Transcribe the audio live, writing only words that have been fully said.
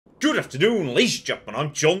Good afternoon, ladies and gentlemen,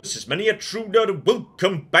 I'm John, this is Many a True Nerd, and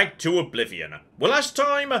welcome back to Oblivion. Well, last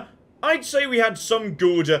time, I'd say we had some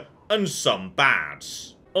good and some bad.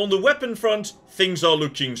 On the weapon front, things are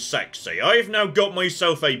looking sexy. I've now got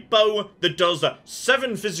myself a bow that does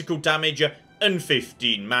 7 physical damage and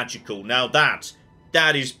 15 magical. Now that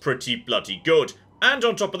is pretty bloody good. And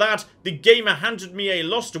on top of that, the gamer handed me a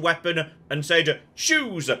lost weapon and said,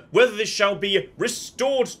 choose whether this shall be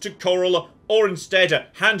restored to Coral or instead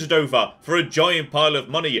handed over for a giant pile of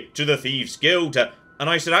money to the Thieves Guild. And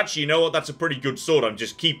I said, actually, you know what, that's a pretty good sword, I'm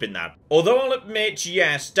just keeping that. Although I'll admit,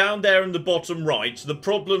 yes, down there in the bottom right, the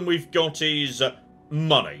problem we've got is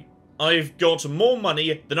money. I've got more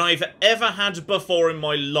money than I've ever had before in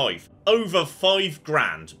my life. Over 5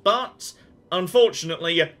 grand. But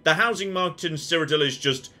unfortunately, the housing market in Cyrodiil is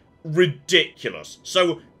just ridiculous.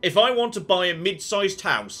 So, if I want to buy a mid-sized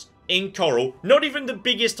house in Coral, not even the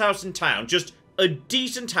biggest house in town, just a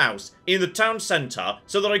decent house in the town centre,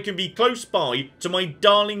 so that I can be close by to my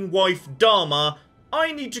darling wife Dharma,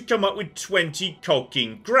 I need to come up with 20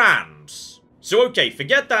 cocking grams. So okay,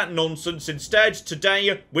 forget that nonsense. Instead,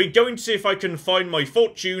 today, we're going to see if I can find my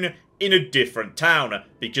fortune in a different town,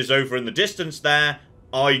 because over in the distance there,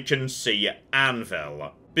 I can see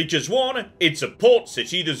Anvil. Because 1, it's a port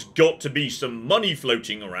city, there's got to be some money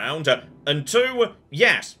floating around, and 2,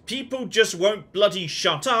 yes, people just won't bloody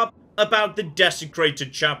shut up about the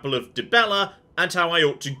desecrated Chapel of Dibella and how I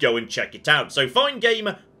ought to go and check it out. So fine game,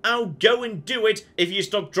 I'll go and do it if you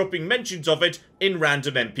stop dropping mentions of it in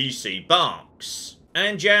random NPC barks.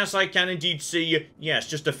 And yes, I can indeed see, yes,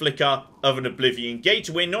 just a flicker of an Oblivion gate.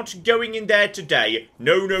 We're not going in there today.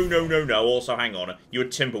 No. Also, hang on. You're a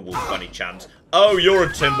Timberwolf, by any chance. Oh, you're a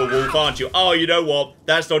Timberwolf, aren't you? Oh, you know what?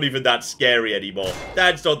 That's not even that scary anymore.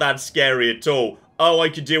 That's not that scary at all. Oh, I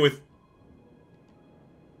can deal with...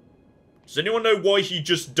 Does anyone know why he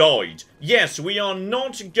just died? Yes, we are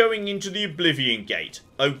not going into the Oblivion gate.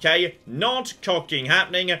 Okay? Not cocking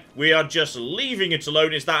happening. We are just leaving it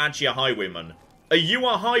alone. Is that actually a highwayman? Are you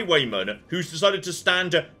a highwayman who's decided to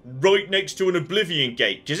stand right next to an Oblivion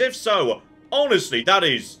gate? Because if so, honestly, that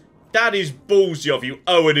is ballsy of you.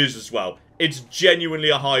 Oh, it is as well. It's genuinely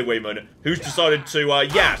a highwayman who's decided to,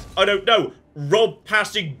 yes, I don't know, rob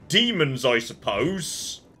passing demons, I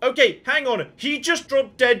suppose. Okay, hang on. He just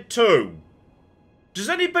dropped dead too. Does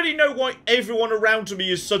anybody know why everyone around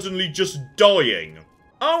me is suddenly just dying?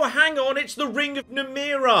 Oh, hang on. It's the Ring of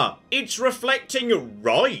Namira. It's reflecting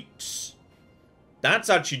right.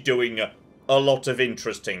 That's actually doing a lot of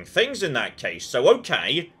interesting things in that case. So,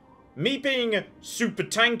 okay, me being super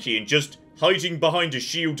tanky and just hiding behind a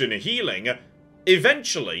shield and a healing,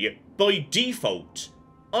 eventually, by default,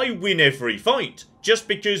 I win every fight. Just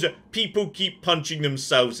because people keep punching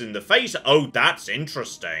themselves in the face. Oh, that's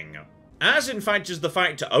interesting. As in fact is the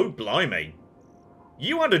fact, oh blimey,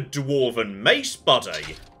 you had a dwarven mace,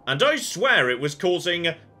 buddy. And I swear it was causing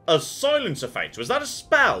a silence effect. Was that a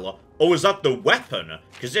spell? Or was that the weapon?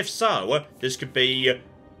 Because if so, this could be...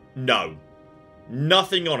 No.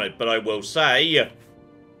 Nothing on it, but I will say...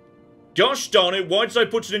 Gosh darn it, why did I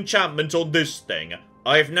put an enchantment on this thing?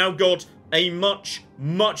 I have now got a much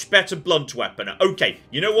better blunt weapon. Okay,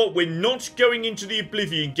 you know what? We're not going into the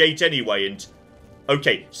Oblivion gate anyway, and...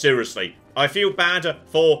 Okay, seriously. I feel bad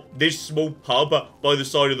for this small pub by the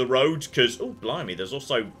side of the road, because... Oh, blimey, there's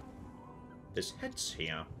also... There's heads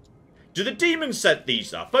here. Do the demons set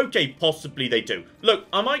these up? Okay, possibly they do. Look,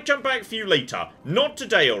 I might come back for you later. Not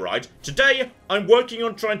today, alright? Today, I'm working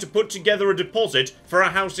on trying to put together a deposit for a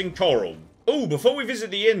house in Coral. Oh, before we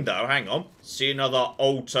visit the inn, though, hang on. See another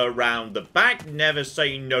altar round the back. Never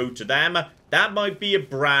say no to them. That might be a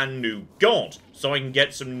brand new god, so I can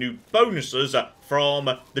get some new bonuses from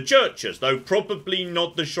the churches, though probably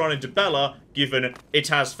not the Shrine of Dibella, given it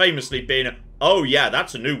has famously been... Oh, yeah,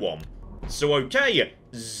 that's a new one. So, okay,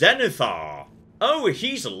 Zenithar. Oh,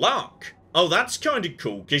 he's luck. Oh, that's kind of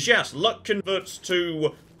cool, because yes, luck converts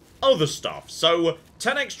to other stuff. So,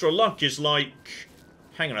 10 extra luck is like...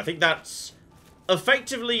 Hang on, I think that's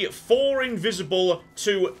effectively 4 invisible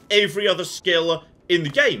to every other skill in the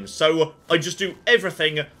game. So, I just do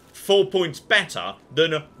everything 4 points better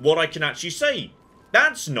than what I can actually see.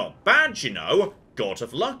 That's not bad, you know. God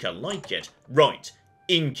of luck, I like it. Right,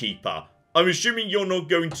 Innkeeper. I'm assuming you're not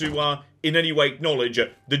going to, in any way acknowledge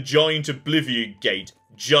the giant Oblivion gate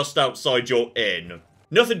just outside your inn.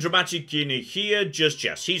 Nothing dramatic in here, just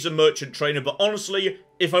yes, he's a merchant trainer, but honestly,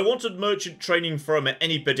 if I wanted merchant training from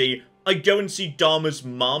anybody, I'd go and see Dharma's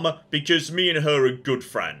mum, because me and her are good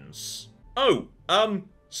friends. Oh,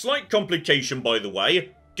 slight complication by the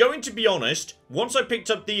way. Going to be honest, once I picked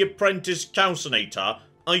up the apprentice calcinator,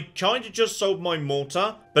 I kind of just sold my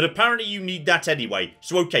mortar, but apparently you need that anyway.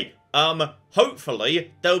 So, okay,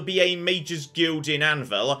 hopefully there'll be a Mages Guild in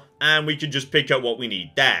Anvil, and we can just pick up what we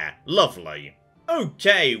need there. Lovely.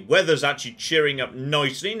 Okay, weather's actually cheering up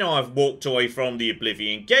nicely. Now I've walked away from the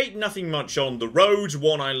Oblivion Gate, nothing much on the road.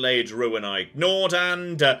 One I laid ruin I ignored,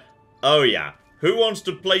 and, oh yeah. Who wants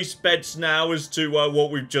to place bets now as to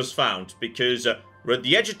what we've just found? Because we're at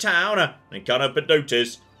the edge of town, and can't help but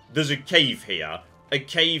notice there's a cave here. A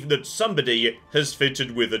cave that somebody has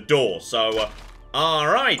fitted with a door. So,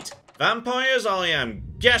 alright. Vampires, I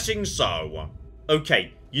am guessing so.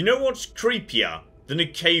 Okay, you know what's creepier than a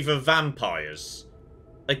cave of vampires?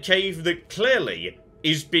 A cave that clearly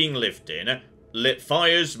is being lived in. Lit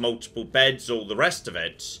fires, multiple beds, all the rest of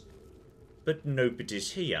it. But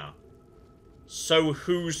nobody's here. So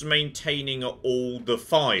who's maintaining all the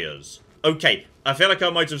fires? Okay, I feel like I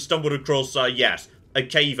might have stumbled across, yes, a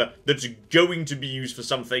cave that's going to be used for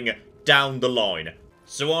something down the line.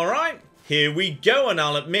 So alright, here we go, and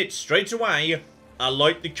I'll admit straight away, I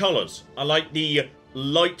like the colours. I like the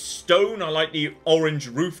light stone, I like the orange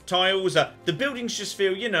roof tiles. The buildings just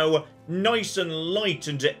feel, you know, nice and light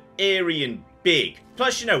and airy and big.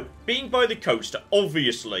 Plus, you know, being by the coast,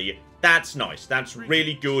 obviously, that's nice. That's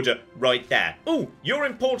really good right there. Oh, you're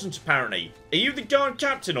important apparently. Are you the guard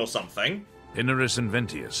captain or something? Inaris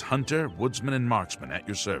Inventius, hunter, woodsman, and marksman at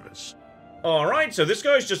your service. Alright, so this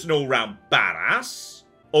guy's just an all-round badass.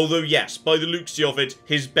 Although, yes, by the looks of it,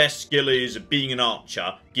 his best skill is being an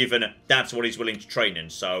archer, given that's what he's willing to train in.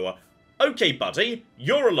 So, okay, buddy,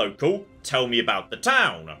 you're a local. Tell me about the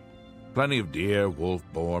town. Plenty of deer, wolf,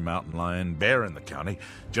 boar, mountain lion, bear in the county.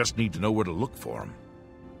 Just need to know where to look for them.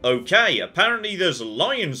 Okay, apparently there's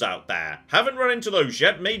lions out there. Haven't run into those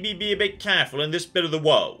yet. Maybe be a bit careful in this bit of the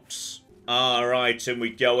world. Alright, and we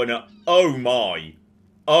go and... oh my.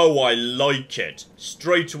 Oh, I like it.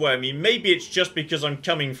 Straight away. I mean, maybe it's just because I'm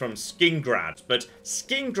coming from Skingrad, but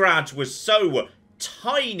Skingrad was so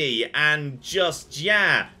tiny and just,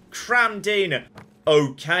 yeah, crammed in.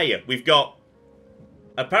 Okay, we've got...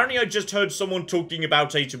 apparently I just heard someone talking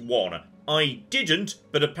about 8 and 1. I didn't,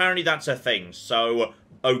 but apparently that's a thing. So,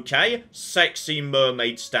 okay, sexy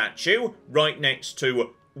mermaid statue right next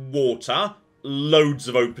to water. Loads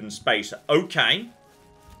of open space. Okay.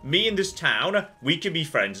 Me in this town, we can be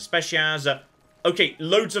friends, especially as... okay,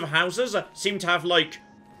 loads of houses seem to have, like,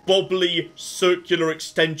 bobbly circular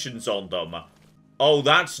extensions on them. Oh,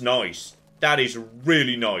 that's nice. That is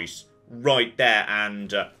really nice. Right there,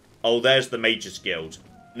 and... oh, there's the Mages Guild.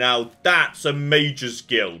 Now, that's a Mages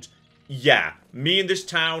Guild. Yeah, me in this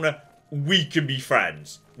town, we can be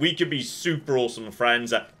friends. We can be super awesome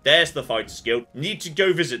friends. There's the Fighters Guild. Need to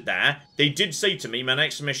go visit there. They did say to me my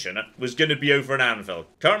next mission was going to be over in Anvil.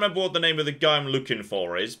 Can't remember what the name of the guy I'm looking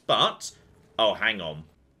for is, but... oh, hang on.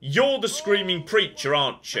 You're the Screaming Preacher,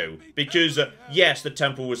 aren't you? Because, yes, the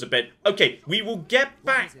temple was a bit... okay, we will get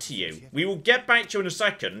back to you. We will get back to you in a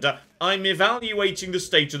second. I'm evaluating the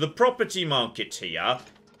state of the property market here.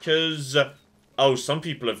 Because, oh, some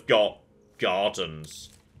people have got gardens.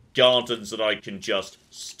 Gardens that I can just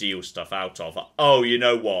steal stuff out of. Oh, you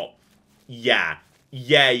know what? Yeah.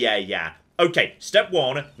 Okay, step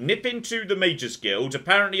 1, nip into the Mages Guild.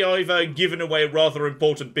 Apparently I've given away a rather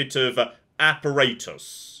important bit of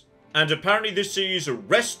apparatus. And apparently this is a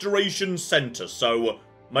restoration centre, so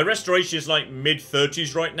my restoration is like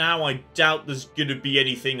mid-30s right now. I doubt there's going to be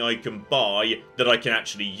anything I can buy that I can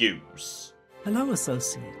actually use. Hello,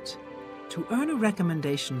 associate. To earn a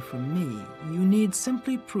recommendation from me, you need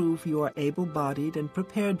simply prove you are able-bodied and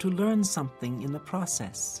prepared to learn something in the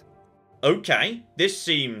process. Okay, this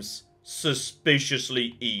seems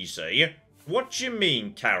suspiciously easy. What do you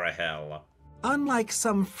mean, Carahel? Unlike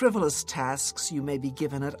some frivolous tasks you may be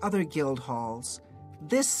given at other guild halls,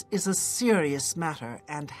 this is a serious matter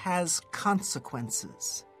and has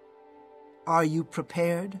consequences. Are you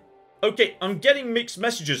prepared? Okay, I'm getting mixed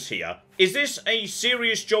messages here. Is this a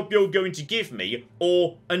serious job you're going to give me,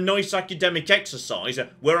 or a nice academic exercise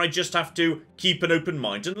where I just have to keep an open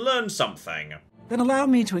mind and learn something? Then allow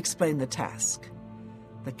me to explain the task.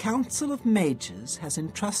 The Council of Mages has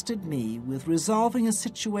entrusted me with resolving a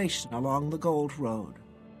situation along the Gold Road.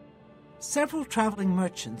 Several traveling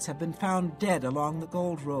merchants have been found dead along the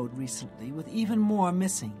Gold Road recently, with even more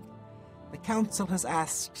missing. The Council has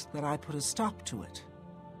asked that I put a stop to it.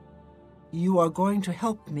 You are going to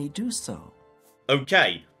help me do so.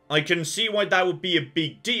 Okay, I can see why that would be a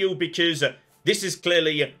big deal, because this is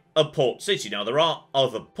clearly a port city. Now, there are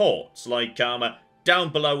other ports, like down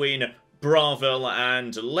below in Bravil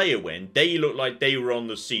and Leowin. They look like they were on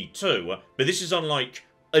the sea too, but this is on, like,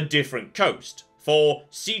 a different coast. For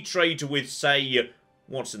sea trade with, say,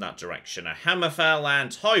 what's in that direction? Hammerfell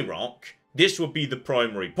and High Rock. This would be the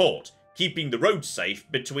primary port. Keeping the roads safe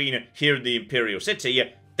between here and the Imperial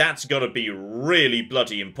City, that's gotta be really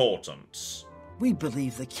bloody important. We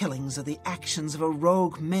believe the killings are the actions of a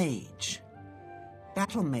rogue mage.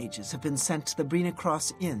 Battle mages have been sent to the Brina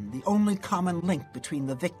Cross Inn, the only common link between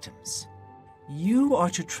the victims. You are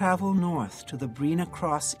to travel north to the Brina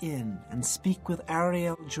Cross Inn and speak with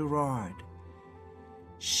Ariel Gerard.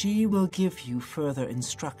 She will give you further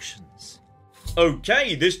instructions.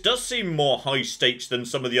 Okay, this does seem more high stakes than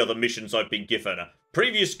some of the other missions I've been given.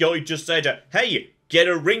 Previous guy just said, hey, get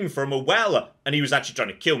a ring from a well, and he was actually trying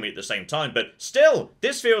to kill me at the same time, but still,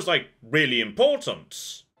 this feels like really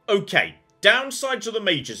important. Okay, downside to the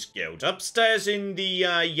Mages Guild. Upstairs in the,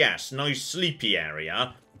 yes, nice sleepy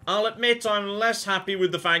area. I'll admit I'm less happy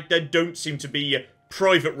with the fact there don't seem to be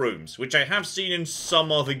private rooms, which I have seen in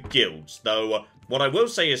some other guilds, though what I will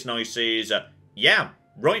say is nice is, yeah,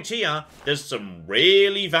 right here, there's some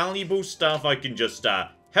really valuable stuff I can just,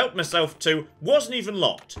 help myself to. Wasn't even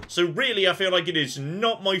locked, so really I feel like it is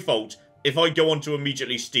not my fault if I go on to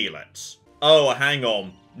immediately steal it. Oh, hang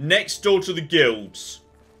on. Next door to the guilds.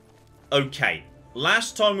 Okay,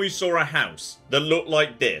 last time we saw a house that looked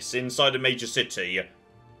like this inside a major city,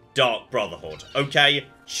 Dark Brotherhood. Okay,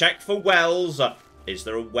 check for wells. Is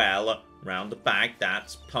there a well round the back?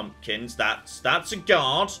 That's pumpkins. That's a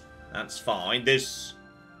guard. That's fine. Is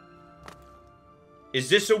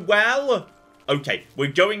this a well? Okay,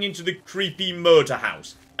 we're going into the creepy murder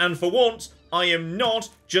house. And for once, I am not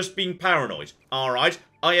just being paranoid. Alright,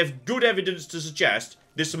 I have good evidence to suggest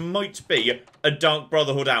this might be a Dark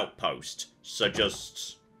Brotherhood outpost. So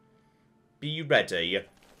just be ready.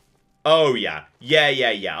 Oh, yeah.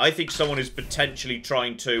 Yeah. I think someone is potentially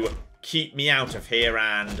trying to keep me out of here,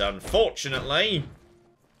 and unfortunately,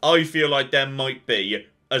 I feel like there might be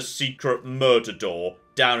a secret murder door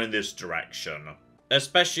down in this direction.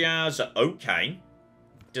 Especially as, okay,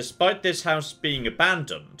 despite this house being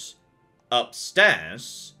abandoned,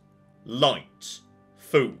 upstairs, light,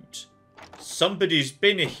 food. Somebody's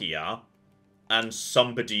been here, and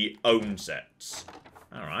somebody owns it.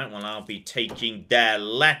 Alright, well, I'll be taking their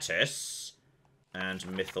lettuce and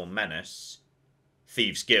Mythal Menace.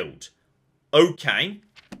 Thieves Guild. Okay,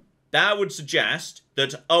 that would suggest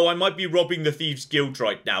that, oh, I might be robbing the Thieves Guild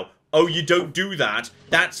right now. Oh, you don't do that.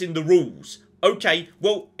 That's in the rules. Okay,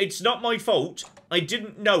 well, it's not my fault. I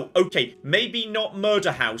didn't know. Okay, maybe not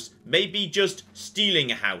murder house. Maybe just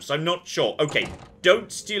stealing a house. I'm not sure. Okay,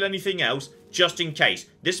 don't steal anything else, just in case.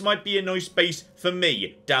 This might be a nice base for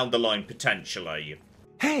me down the line, potentially.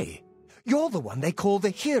 Hey, you're the one they call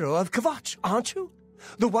the hero of Kvatch, aren't you?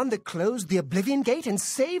 The one that closed the Oblivion Gate and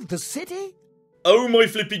saved the city? Oh my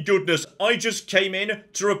flippy goodness, I just came in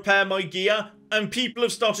to repair my gear, and people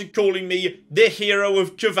have started calling me the hero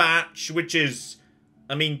of Kvatch, which is,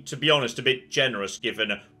 I mean, to be honest, a bit generous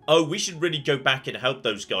given, oh, we should really go back and help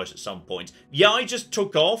those guys at some point. Yeah, I just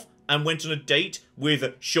took off and went on a date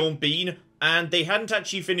with Sean Bean, and they hadn't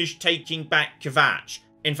actually finished taking back Kvatch.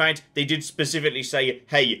 In fact, they did specifically say,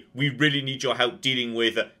 hey, we really need your help dealing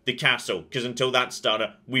with the castle, because until that's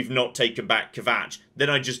done, we've not taken back Kvatch.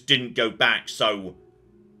 Then I just didn't go back, so...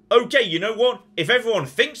 Okay, you know what? If everyone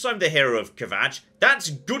thinks I'm the hero of Kvatch,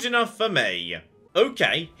 that's good enough for me.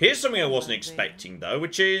 Okay, here's something I wasn't expecting, though,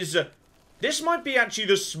 which is... this might be actually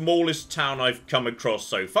the smallest town I've come across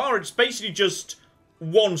so far. It's basically just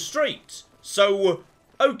one street. So...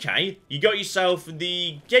 okay, you got yourself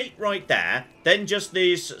the gate right there, then just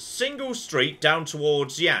this single street down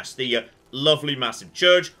towards, yes, the lovely massive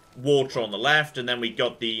church, water on the left, and then we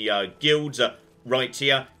got the guilds right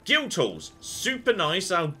here. Guild halls, super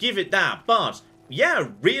nice, I'll give it that, but, yeah,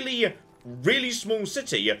 really, really small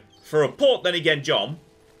city for a port. Then again, John,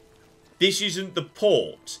 this isn't the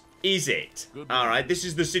port, is it? Alright, this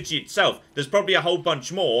is the city itself. There's probably a whole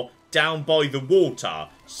bunch more down by the water,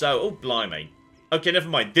 so, oh, blimey. Okay, never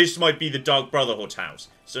mind. This might be the Dark Brotherhood house.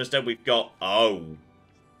 So instead we've got... oh.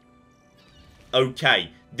 Okay.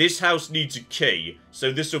 This house needs a key.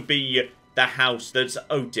 So this will be the house that's...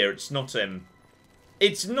 oh dear, it's not in...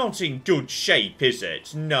 it's not in good shape, is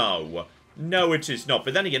it? No. No, it is not.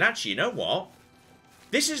 But then again, actually, you know what?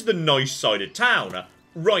 This is the nice side of town.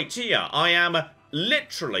 Right here. I am...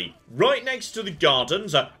 literally right next to the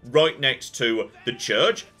gardens, right next to the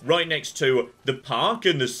church, right next to the park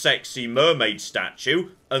and the sexy mermaid statue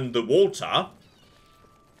and the water.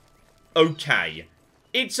 Okay,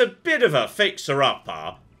 it's a bit of a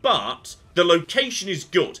fixer-upper, but the location is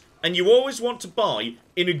good, and you always want to buy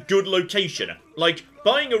in a good location. Like,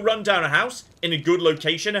 buying a rundown house in a good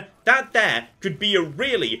location, that there could be a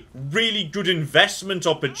really, really good investment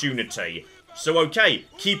opportunity. So, okay,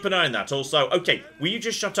 keep an eye on that. Also, okay, will you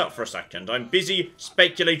just shut up for a second? I'm busy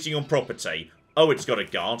speculating on property. Oh, it's got a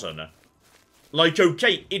garden. Like,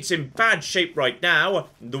 okay, it's in bad shape right now.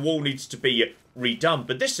 The wall needs to be redone.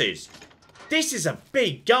 But this is a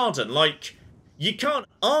big garden. Like, you can't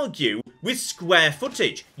argue with square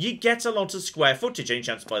footage. You get a lot of square footage. Any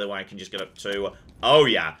chance, by the way, I can just get up to... Oh,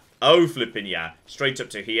 yeah. Oh, flipping yeah. Straight up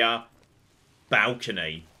to here.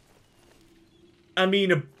 Balcony. I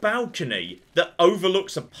mean, a balcony that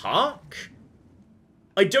overlooks a park?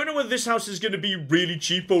 I don't know whether this house is going to be really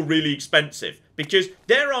cheap or really expensive, because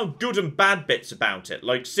there are good and bad bits about it.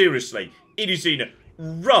 Like, seriously, it is in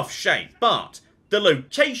rough shape, but the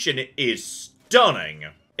location is stunning.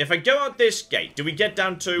 If I go out this gate, do we get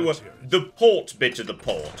down to the port bit of the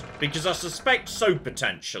port? Because I suspect so,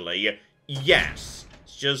 potentially. Yes.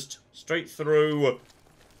 It's just straight through.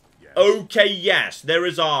 Yes. Okay, yes, there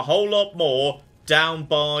is a whole lot more down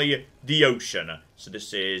by the ocean. So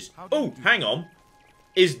this is... Oh, hang on.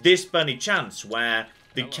 Is this by any chance where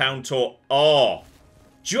the Count or... Oh.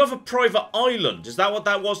 Do you have a private island? Is that what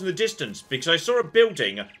that was in the distance? Because I saw a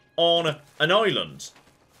building on an island.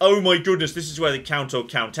 Oh my goodness, this is where the Count or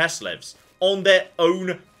Countess lives. On their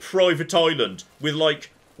own private island. With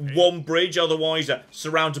like one bridge, otherwise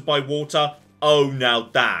surrounded by water. Oh, now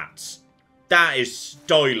that is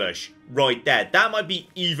stylish right there. That might be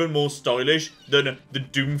even more stylish than the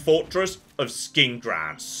Doom Fortress of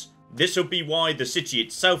Skingrads. This will be why the city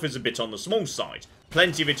itself is a bit on the small side.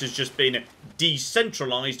 Plenty of it has just been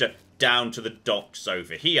decentralized down to the docks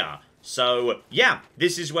over here. So, yeah,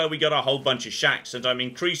 this is where we got a whole bunch of shacks, and I'm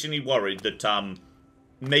increasingly worried that,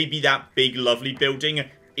 maybe that big, lovely building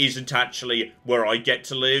isn't actually where I get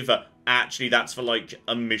to live. Actually, that's for, like,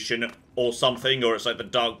 a mission or something, or it's like the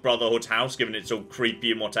Dark Brotherhood house, given it's all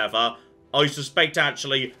creepy and whatever. I suspect,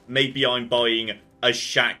 actually, maybe I'm buying a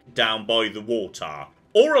shack down by the water.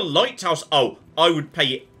 Or a lighthouse. Oh, I would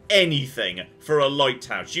pay anything for a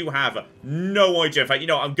lighthouse. You have no idea. In fact, you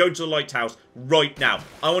know, I'm going to the lighthouse right now.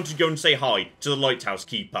 I want to go and say hi to the lighthouse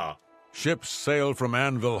keeper. Ships sail from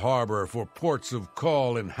Anvil Harbor for ports of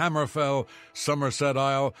call in Hammerfell, Somerset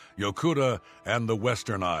Isle, Yokuda, and the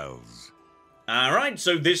Western Isles. Alright,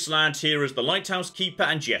 so this lad here is the lighthouse keeper,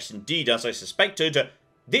 and yes, indeed, as I suspected,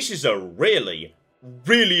 this is a really,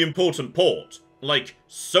 really important port. Like,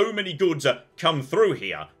 so many goods come through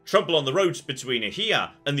here. Trouble on the roads between here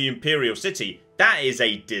and the Imperial City. That is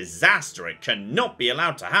a disaster. It cannot be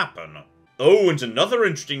allowed to happen. Oh, and another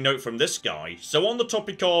interesting note from this guy. So on the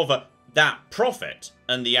topic of that prophet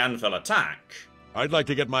and the Anvil attack. I'd like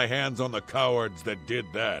to get my hands on the cowards that did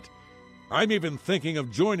that. I'm even thinking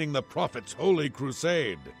of joining the prophet's Holy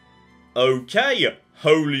Crusade. Okay,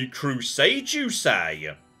 Holy Crusade, you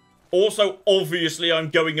say? Also, obviously, I'm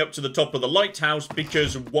going up to the top of the lighthouse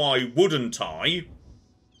because why wouldn't I?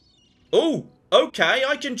 Oh, okay,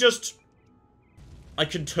 I can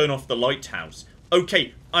turn off the lighthouse.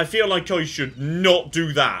 Okay, I feel like I should not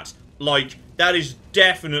do that. Like, that is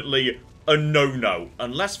definitely a no-no.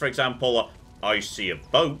 Unless, for example, I see a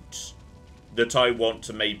boat that I want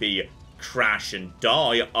to maybe crash and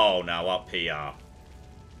die. Oh, now up here.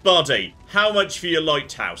 Buddy, how much for your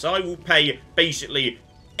lighthouse? I will pay basically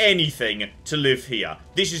anything to live here.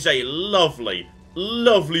 This is a lovely,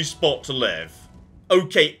 lovely spot to live.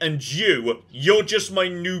 Okay, and you're just my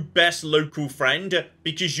new best local friend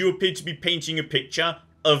because you appear to be painting a picture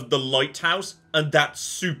of the lighthouse, and that's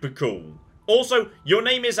super cool. Also, your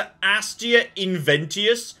name is Astia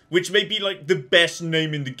Inventius, which may be like the best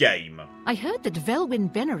name in the game. I heard that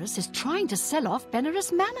Velwyn Benerus is trying to sell off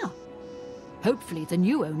Benerus Manor. Hopefully the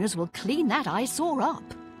new owners will clean that eyesore up.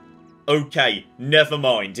 Okay, never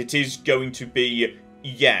mind. It is going to be,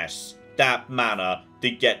 yes, that manor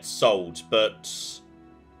that gets sold, but...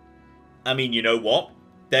 I mean, you know what?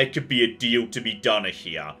 There could be a deal to be done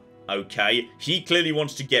here, okay? He clearly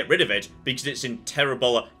wants to get rid of it because it's in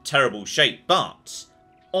terrible, terrible shape, but...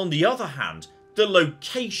 On the other hand, the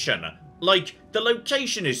location. Like, the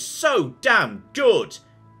location is so damn good.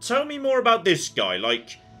 Tell me more about this guy.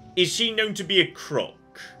 Like, is he known to be a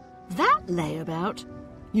crook? That layabout?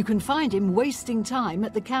 You can find him wasting time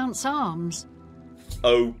at the Count's Arms.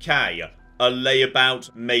 Okay, a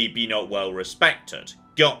layabout maybe not well respected.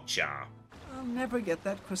 Gotcha. I'll never get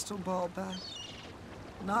that crystal ball back.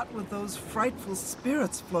 Not with those frightful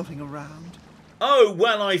spirits floating around. Oh,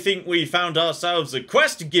 well, I think we found ourselves a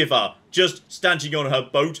quest giver. Just standing on her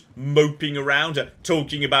boat, moping around,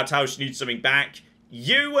 talking about how she needs something back.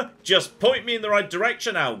 You just point me in the right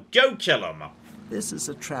direction, I'll go kill him. This is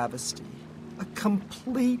a travesty. A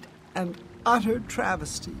complete and utter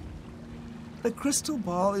travesty. The crystal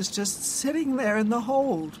ball is just sitting there in the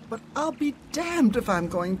hold, but I'll be damned if I'm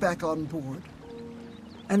going back on board.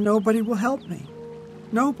 And nobody will help me.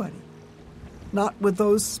 Nobody. Not with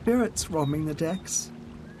those spirits roaming the decks.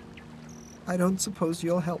 I don't suppose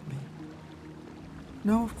you'll help me.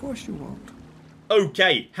 No, of course you won't.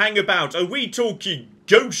 Okay, hang about. Are we talking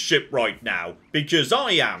ghost ship right now? Because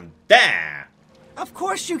I am there. Of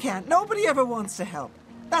course you can't. Nobody ever wants to help.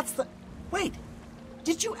 That's the... Wait,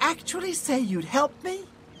 did you actually say you'd help me?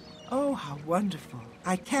 Oh, how wonderful.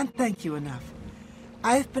 I can't thank you enough.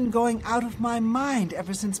 I've been going out of my mind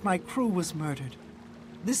ever since my crew was murdered.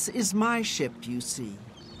 This is my ship, you see.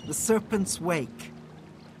 The Serpent's Wake.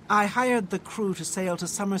 I hired the crew to sail to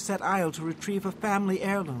Somerset Isle to retrieve a family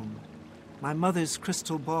heirloom. My mother's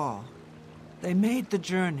crystal ball. They made the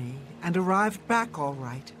journey and arrived back all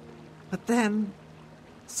right. But then,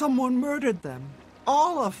 someone murdered them.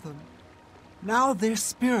 All of them. Now their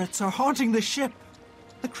spirits are haunting the ship.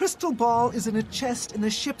 The crystal ball is in a chest in the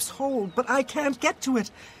ship's hold, but I can't get to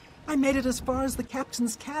it. I made it as far as the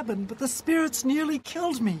captain's cabin, but the spirits nearly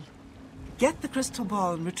killed me. Get the crystal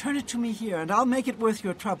ball and return it to me here, and I'll make it worth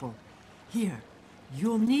your trouble. Here,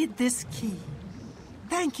 you'll need this key.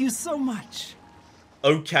 Thank you so much.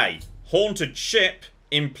 Okay, haunted ship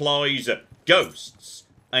implies ghosts.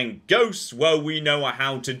 And ghosts, well, we know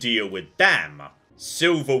how to deal with them.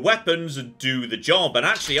 Silver weapons do the job, and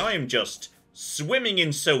actually I am just swimming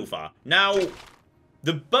in silver. Now,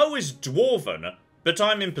 the bow is dwarven, but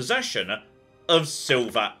I'm in possession of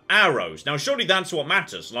silver arrows. Now, surely that's what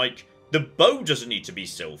matters. Like, the bow doesn't need to be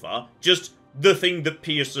silver, just the thing that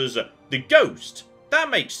pierces the ghost. That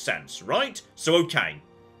makes sense, right? So, okay,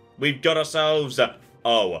 we've got ourselves,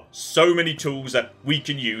 so many tools we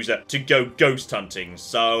can use to go ghost hunting.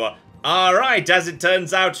 So, alright, as it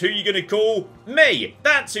turns out, who you gonna call? Me!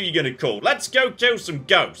 That's who you're gonna call. Let's go kill some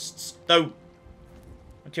ghosts. Though,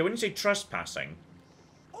 okay, when you say trespassing,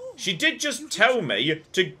 she did just tell me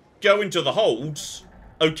to go into the holds.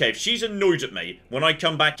 Okay, if she's annoyed at me, when I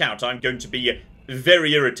come back out, I'm going to be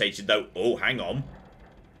very irritated, though. Oh, hang on.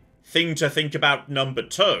 Thing to think about number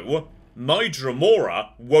 2. My Dramora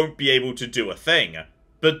won't be able to do a thing.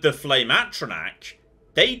 But the Flame Atronak,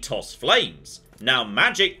 they toss flames. Now,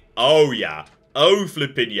 magic... Oh, yeah. Oh,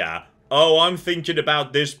 flippin' yeah. Oh, I'm thinking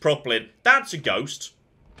about this properly. That's a ghost.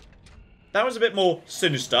 That was a bit more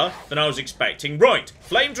sinister than I was expecting. Right,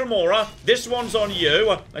 Flame Dramora, this one's on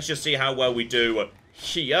you. Let's just see how well we do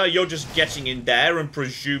here. You're just getting in there and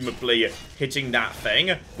presumably hitting that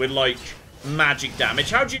thing with, like, magic damage.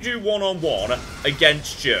 How do you do one-on-one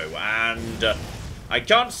against you? And I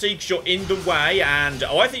can't see because you're in the way. And,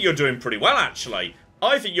 oh, I think you're doing pretty well, actually.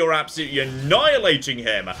 I think you're absolutely annihilating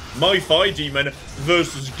him. My Fire Demon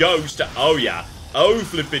versus Ghost. Oh, yeah. Oh,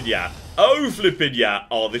 flippin' yeah. Oh, flippin' yeah.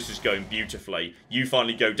 Oh, this is going beautifully. You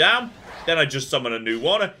finally go down. Then I just summon a new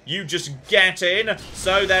one. You just get in.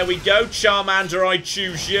 So there we go. Charmander, I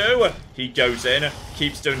choose you. He goes in.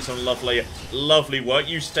 Keeps doing some lovely, lovely work.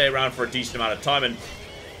 You stay around for a decent amount of time. And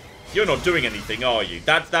you're not doing anything, are you?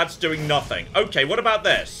 That's doing nothing. Okay, what about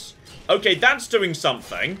this? Okay, that's doing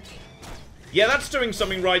something. Yeah, that's doing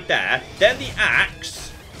something right there. Then the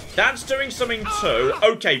axe. That's doing something too.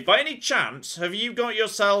 Okay, by any chance, have you got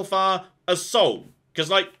yourself a soul? Because,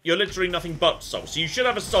 like, you're literally nothing but soul. So you should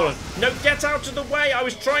have a soul. No, get out of the way. I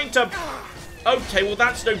was trying to... Okay, well,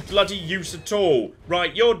 that's no bloody use at all.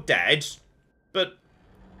 Right, you're dead. But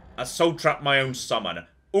I soul trapped my own summon.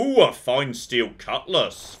 Ooh, a fine steel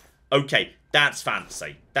cutlass. Okay, that's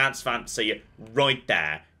fancy. That's fancy right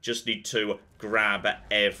there. Just need to grab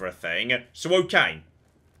everything. So, okay.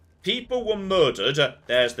 People were murdered.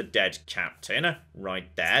 There's the dead captain.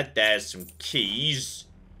 Right there. There's some keys.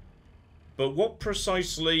 But what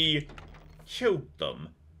precisely killed them?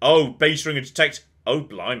 Oh, base ring and detect. Oh,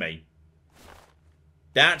 blimey.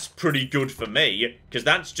 That's pretty good for me, because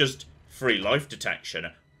that's just free life detection.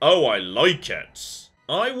 Oh, I like it.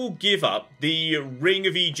 I will give up the Ring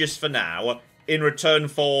of Aegis for now in return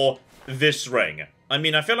for this ring. I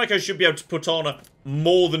mean, I feel like I should be able to put on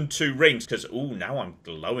more than 2 rings, because, ooh, now I'm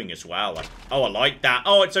glowing as well. Oh, I like that.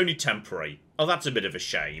 Oh, it's only temporary. Oh, that's a bit of a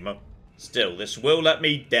shame. Still, this will let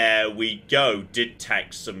me, there we go,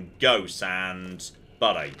 detect some ghosts and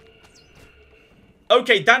buddy.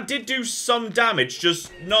 Okay, that did do some damage,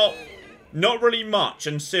 just not really much.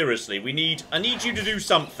 And seriously, I need you to do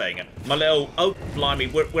something. My little, oh, blimey,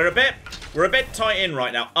 we're a bit tight in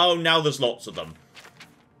right now. Oh, now there's lots of them.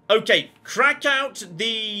 Okay, crack out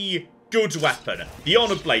the good weapon, the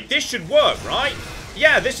Honor Blade. This should work, right?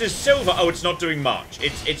 Yeah, this is silver. Oh, it's not doing much.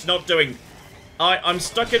 It's not doing... I'm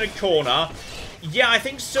stuck in a corner. yeah, I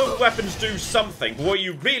think silver weapons do something, but what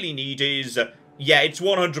you really need is, yeah, it's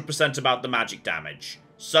 100% about the magic damage.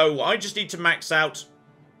 So, I just need to max out...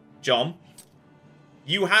 John,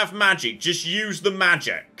 you have magic, just use the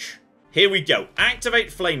magic. Here we go,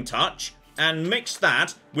 activate Flame Touch, and mix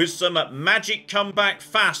that with some magic comeback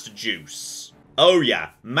fast juice. Oh yeah,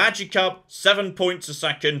 magic up 7 points a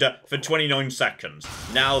second for 29 seconds.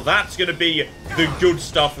 Now that's gonna be the good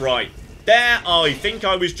stuff right there. I think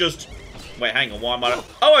I was just... Wait, hang on, why am I...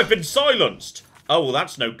 Oh, I've been silenced! Oh, well,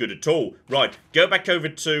 that's no good at all. Right, go back over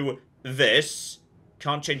to this.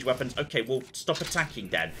 Can't change weapons. Okay, well, stop attacking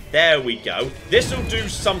then. There we go. This'll do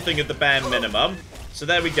something at the bare minimum. So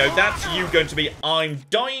there we go. That's you going to be... I'm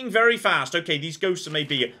dying very fast. Okay, these ghosts are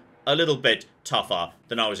maybe a little bit tougher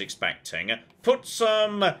than I was expecting. Put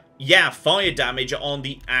some, yeah, fire damage on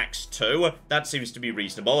the axe too. That seems to be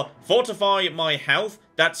reasonable. Fortify my health.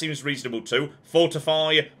 That seems reasonable too.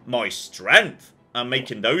 Fortify my strength. I'm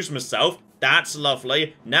making those myself. That's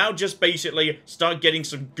lovely. Now just basically start getting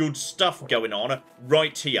some good stuff going on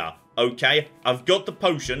right here. Okay, I've got the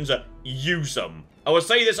potions. Use them. Oh, I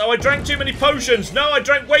say this. Oh, I drank too many potions. No, I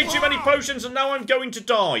drank way too many potions and now I'm going to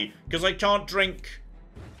die because I can't drink.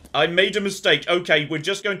 I made a mistake. Okay, we're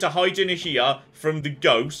just going to hide in here from the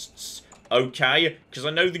ghosts. Okay, because I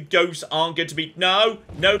know the ghosts aren't going to be... No,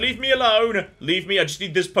 no, leave me alone. Leave me. I just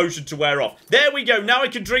need this potion to wear off. There we go. Now I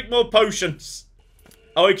can drink more potions.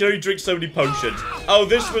 Oh, I can only drink so many potions. Oh,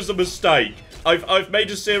 this was a mistake. I've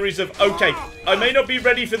made a series of... Okay, I may not be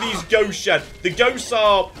ready for these ghosts yet. The ghosts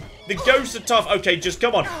are tough. Okay, just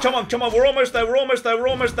come on. Come on, come on. We're almost there. We're almost there. We're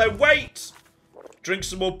almost there. Wait. Drink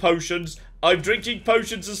some more potions. I'm drinking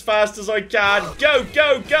potions as fast as I can. Go,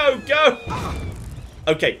 go, go, go.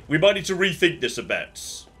 Okay, we might need to rethink this a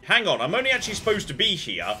bit. Hang on, I'm only actually supposed to be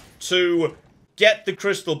here to get the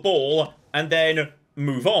crystal ball and then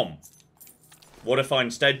move on. What if I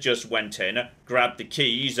instead just went in, grabbed the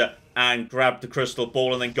keys, and grabbed the crystal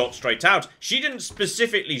ball and then got straight out? She didn't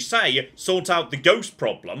specifically say, sort out the ghost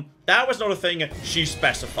problem. That was not a thing she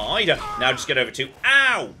specified. Now just get over to...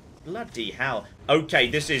 Ow! Bloody hell. Okay,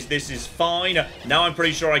 this is fine. Now I'm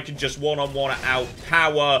pretty sure I can just one-on-one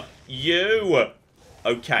outpower you.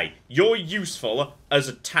 Okay, you're useful as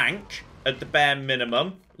a tank at the bare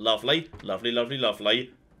minimum. Lovely, lovely, lovely,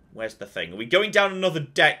 lovely. Where's the thing? Are we going down another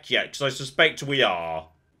deck yet? Because I suspect we are.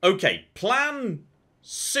 Okay, plan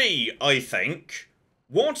C, I think.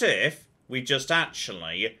 What if we just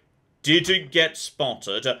actually didn't get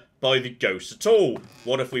spotted by the ghosts at all?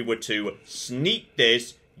 What if we were to sneak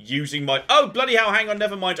this using my... Oh, bloody hell, hang on,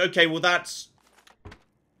 never mind. Okay, well, that's...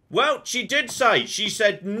 Well, she did say. She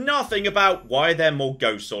said nothing about why are there more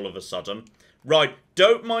ghosts all of a sudden. Right,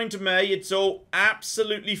 don't mind me. It's all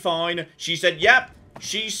absolutely fine. She said, yep.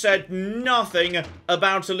 She said nothing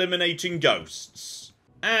about eliminating ghosts.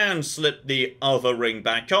 And slip the other ring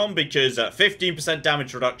back on because 15%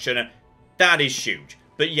 damage reduction, that is huge.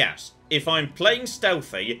 But yes, if I'm playing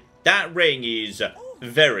stealthy, that ring is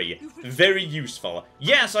very, very useful.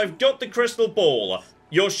 Yes, I've got the crystal ball.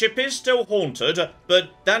 Your ship is still haunted, but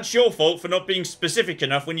that's your fault for not being specific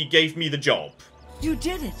enough when you gave me the job. You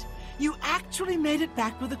did it. You actually made it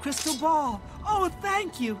back with a crystal ball. Oh,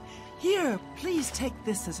 thank you. Here, please take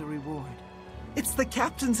this as a reward. It's the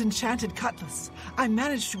captain's enchanted cutlass. I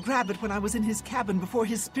managed to grab it when I was in his cabin before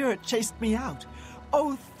his spirit chased me out.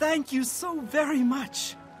 Oh, thank you so very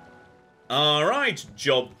much. Alright,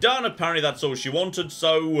 job done. Apparently that's all she wanted,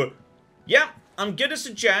 so... yeah, I'm gonna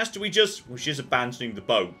suggest we just... Well, she's abandoning the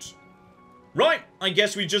boat. Right, I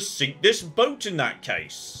guess we just sink this boat in that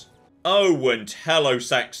case. Oh, and hello,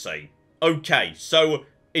 sexy. Okay, so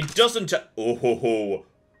it doesn't...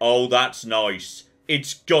 Oh, that's nice.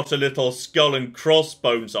 It's got a little skull and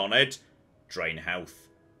crossbones on it. Drain health.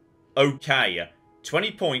 Okay,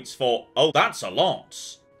 20 points for... Oh, that's a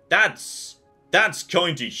lot. That's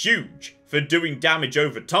kinda huge for doing damage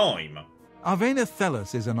over time. Arvena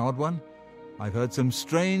Thelus is an odd one. I've heard some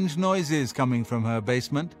strange noises coming from her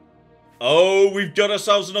basement. Oh, we've got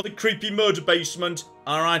ourselves another creepy murder basement.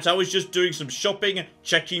 Alright, I was just doing some shopping,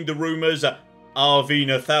 checking the rumours.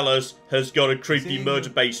 Arvena Thelus has got a creepy murder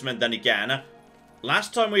basement then again.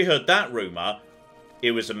 Last time we heard that rumour,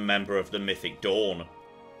 it was a member of the Mythic Dawn.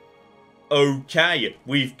 Okay,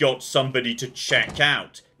 we've got somebody to check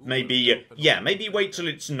out. Maybe, yeah, maybe wait till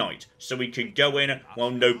it's night, so we can go in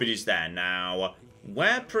while nobody's there. Now,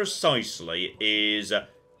 where precisely is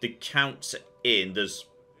the Count's Inn? There's...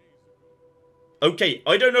 Okay,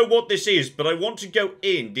 I don't know what this is, but I want to go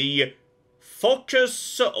in. The Focus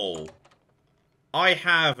Subtle. I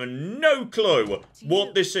have no clue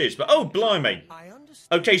what this is, but... Oh, blimey.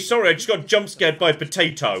 Okay, sorry, I just got jump scared by a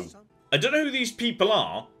potato. I don't know who these people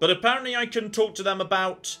are, but apparently I can talk to them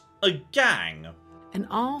about a gang. An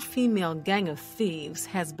all-female gang of thieves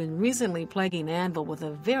has been recently plaguing Anvil with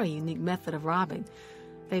a very unique method of robbing.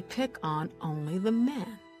 They pick on only the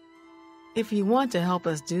men. If you want to help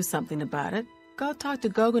us do something about it, go talk to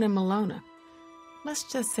Gogan and Malona. Let's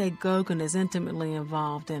just say Gogan is intimately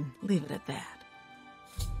involved and leave it at that.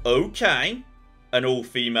 Okay, an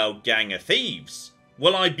all-female gang of thieves.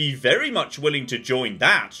 Well, I'd be very much willing to join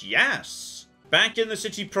that, yes. Back in the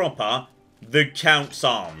city proper, the Count's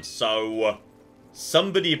Arms. So,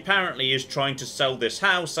 somebody apparently is trying to sell this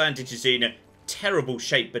house, and it is in terrible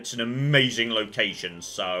shape, but an amazing location.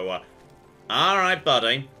 So, alright,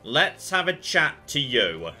 buddy, let's have a chat to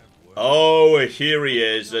you. Oh, here he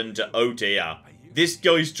is, and oh dear. This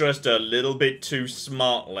guy's dressed a little bit too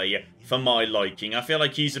smartly for my liking. I feel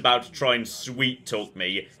like he's about to try and sweet-talk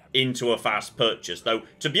me into a fast purchase. Though,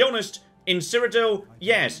 to be honest, in Cyrodiil,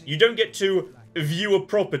 yes, you don't get to view a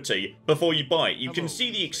property before you buy it. You can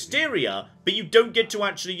see the exterior, but you don't get to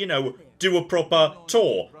actually, you know, do a proper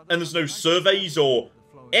tour. And there's no surveys or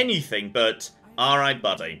anything, but alright,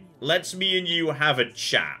 buddy. Let's me and you have a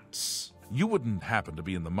chat. You wouldn't happen to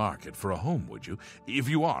be in the market for a home, would you? If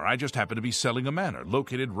you are, I just happen to be selling a manor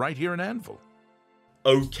located right here in Anvil.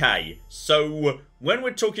 Okay, so when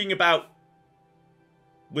we're talking about...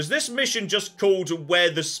 Was this mission just called Where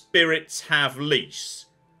the Spirits Have Lease?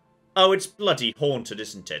 Oh, it's bloody haunted,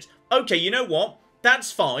 isn't it? Okay, you know what?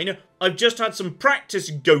 That's fine. I've just had some practice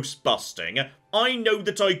ghost busting. I know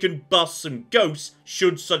that I can bust some ghosts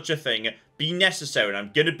should such a thing be necessary. And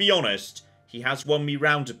I'm going to be honest, he has won me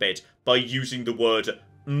round a bit by using the word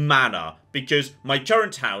manor. Because my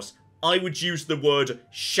current house, I would use the word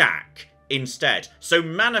shack instead. So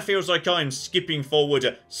manor feels like I'm skipping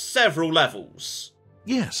forward several levels.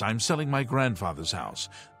 Yes, I'm selling my grandfather's house,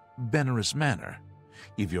 Benerus Manor.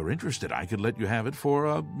 If you're interested, I could let you have it for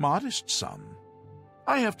a modest sum.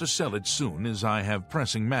 I have to sell it soon, as I have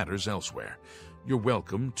pressing matters elsewhere. You're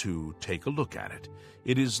welcome to take a look at it.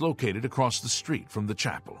 It is located across the street from the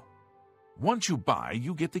chapel. Once you buy,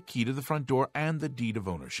 you get the key to the front door and the deed of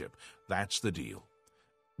ownership. That's the deal.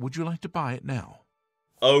 Would you like to buy it now?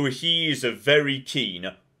 Oh, he is very keen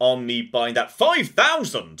on me buying that.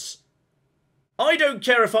 5,000! I don't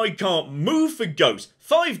care if I can't move for ghosts.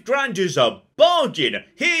 5 grand is a bargain.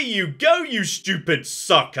 Here you go, you stupid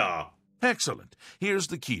sucker. Excellent. Here's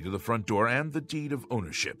the key to the front door and the deed of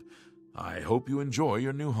ownership. I hope you enjoy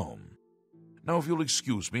your new home. Now, if you'll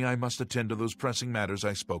excuse me, I must attend to those pressing matters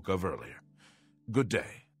I spoke of earlier. Good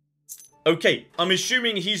day. Okay, I'm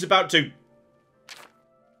assuming he's about to...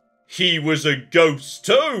 He was a ghost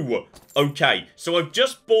too! Okay, so I've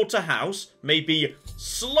just bought a house, maybe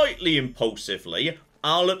slightly impulsively,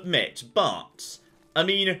 I'll admit, but... I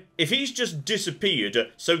mean, if he's just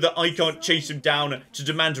disappeared so that I can't chase him down to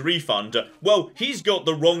demand a refund, well, he's got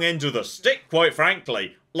the wrong end of the stick, quite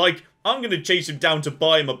frankly. Like, I'm going to chase him down to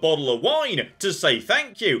buy him a bottle of wine to say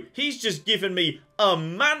thank you. He's just given me a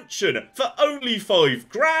mansion for only 5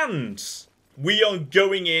 grand. We are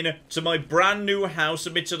going in to my brand new house,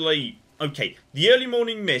 admittedly. Okay, the early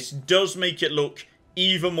morning mist does make it look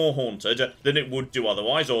even more haunted than it would do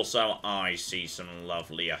otherwise. Also, I see some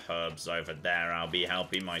lovely herbs over there. I'll be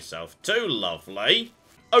helping myself too. Lovely.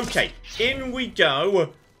 Okay, in we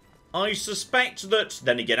go. I suspect that...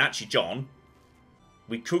 Then again, actually, John,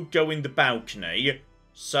 we could go in the balcony.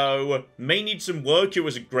 So, may need some work. It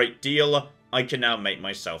was a great deal. I can now make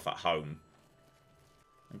myself at home.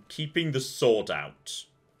 I'm keeping the sword out,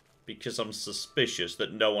 because I'm suspicious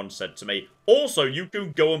that no one said to me, also, you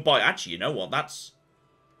can go and buy... Actually, you know what? That's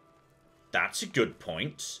a good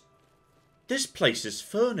point. This place is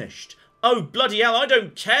furnished. Oh, bloody hell, I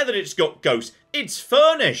don't care that it's got ghosts. It's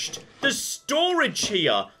furnished. There's storage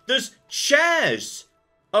here. There's chairs.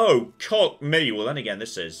 Oh, cock me. Well, then again,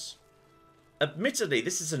 this is... Admittedly,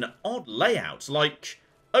 this is an odd layout. Like,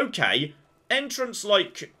 okay, entrance,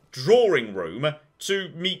 like, drawing room to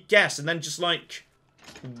meet guests, and then just, like,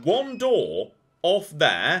 one door off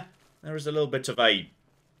there. There is a little bit of a...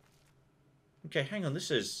 Okay, hang on,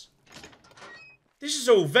 this is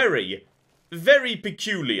all very, very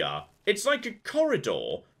peculiar. It's like a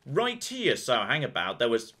corridor right here. So, hang about. There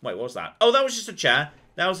was... Wait, what was that? Oh, that was just a chair.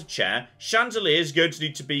 That was a chair. Chandelier is going to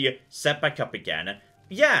need to be set back up again.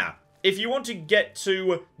 Yeah, if you want to get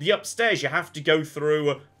to the upstairs, you have to go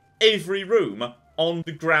through every room on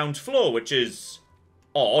the ground floor, which is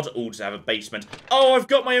odd. Oh, to have a basement. Oh, I've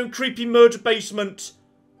got my own creepy murder basement.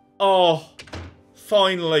 Oh,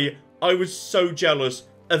 finally. I was so jealous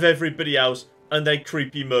of everybody else and their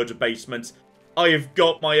creepy murder basements. I have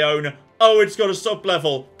got my own. Oh, it's got a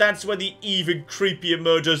sub-level. That's where the even creepier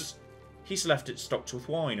murders He's left it stocked with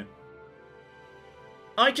wine.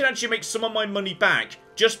 I can actually make some of my money back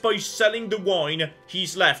just by selling the wine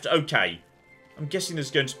he's left. Okay. I'm guessing there's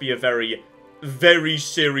going to be a very, very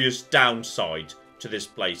serious downside to this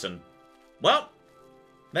place. And, well,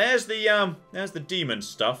 there's the demon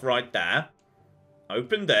stuff right there.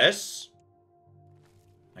 Open this.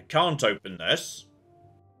 I can't open this.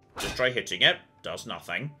 Just try hitting it. Does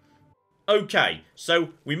nothing. Okay, so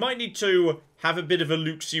we might need to have a bit of a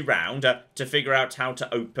look-see round to figure out how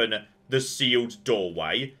to open the sealed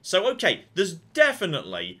doorway. So, okay, there's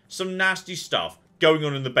definitely some nasty stuff going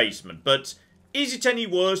on in the basement, but is it any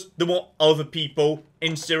worse than what other people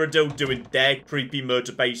in Cyrodiil do in their creepy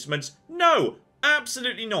murder basements? No,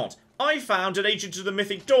 absolutely not. I found an Agent of the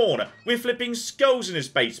Mythic Dawn with flipping skulls in his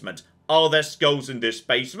basement. Are there skulls in this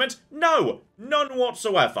basement? No, none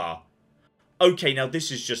whatsoever. Okay, now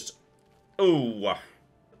this is just... ooh.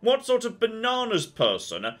 What sort of bananas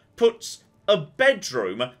person puts a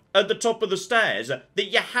bedroom at the top of the stairs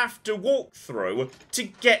that you have to walk through to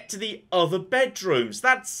get to the other bedrooms?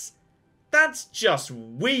 That's just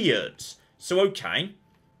weird. So, okay.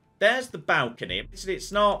 There's the balcony.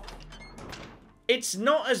 It's not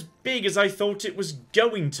as big as I thought it was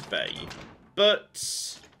going to be.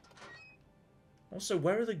 But... also,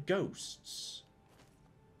 where are the ghosts?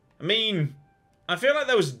 I mean, I feel like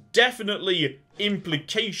there was definitely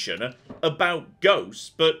implication about ghosts,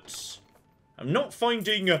 but I'm not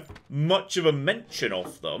finding much of a mention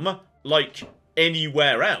of them, like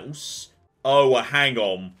anywhere else. Oh, hang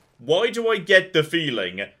on. Why do I get the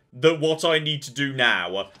feeling that what I need to do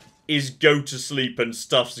now is go to sleep and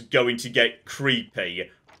stuff's going to get creepy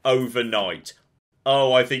overnight?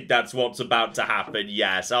 Oh, I think that's what's about to happen,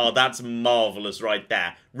 yes. Oh, that's marvellous right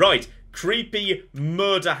there. Right, creepy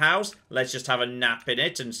murder house. Let's just have a nap in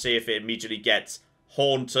it and see if it immediately gets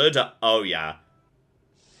haunted. Oh, yeah.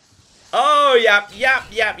 Oh, yep.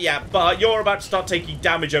 But you're about to start taking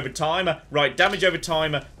damage over time. Right, damage over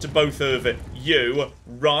time to both of you.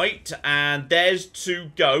 Right, and there's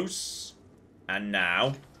 2 ghosts. And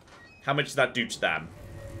now, how much does that do to them?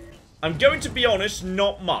 I'm going to be honest,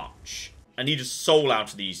 not much. I need a soul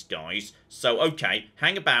out of these guys. So, okay,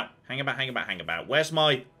 hang about. Where's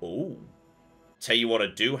my... ooh. Tell you what I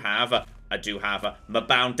do have. I do have my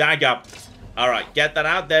bound dagger. Alright, get that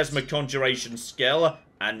out. There's my conjuration skill.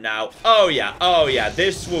 And now, oh yeah,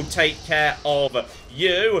 this will take care of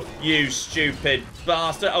you, you stupid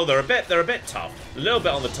bastard. Oh, they're a bit tough. A little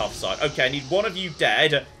bit on the tough side. Okay, I need one of you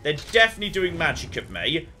dead. They're definitely doing magic at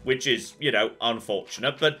me, which is, you know,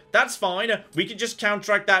 unfortunate. But that's fine. We can just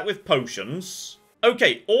counteract that with potions.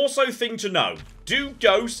 Okay, also thing to know. Do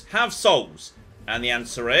ghosts have souls? And the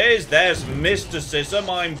answer is, there's mysticism.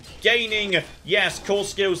 I'm gaining, yes, core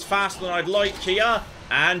skills faster than I'd like here.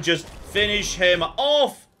 And just... finish him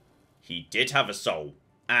off. He did have a soul.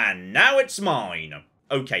 And now it's mine.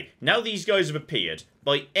 Okay, now these guys have appeared.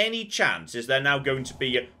 By any chance, is there now going to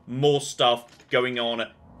be more stuff going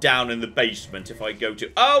on down in the basement if I go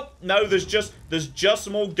to... oh, no, there's just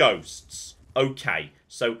more ghosts. Okay,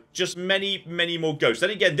 so just many more ghosts. Then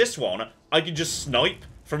again, this one, I can just snipe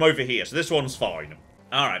from over here. So this one's fine.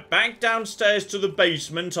 Alright, back downstairs to the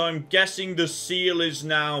basement. I'm guessing the seal is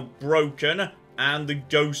now broken. And the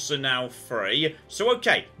ghosts are now free. So,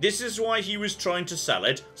 okay, this is why he was trying to sell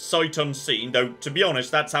it, sight unseen. Though, to be honest,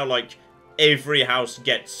 that's how, like, every house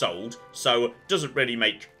gets sold. So, doesn't really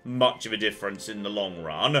make much of a difference in the long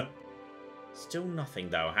run. Still nothing,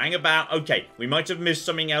 though. Hang about. Okay, we might have missed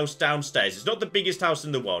something else downstairs. It's not the biggest house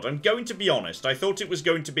in the world. I'm going to be honest. I thought it was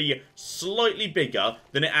going to be slightly bigger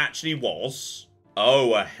than it actually was.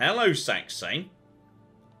 Oh, hello, Saxy.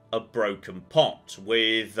 A broken pot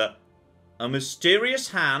with... a mysterious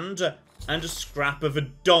hand and a scrap of a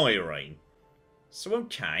diary. So,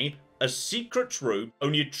 okay, a secret room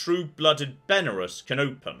only a true-blooded Benerus can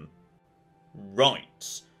open.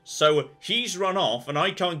 Right, so he's run off and I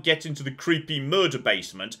can't get into the creepy murder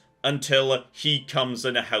basement until he comes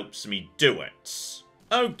and helps me do it.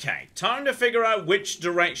 Okay, time to figure out which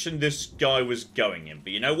direction this guy was going in.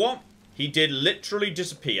 But you know what? He did literally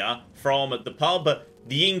disappear from the pub.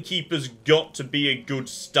 The innkeeper's got to be a good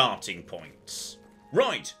starting point.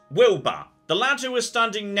 Right, Wilbur, the lad who was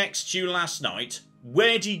standing next to you last night,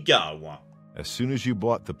 where'd he go? As soon as you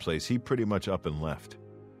bought the place, he pretty much up and left.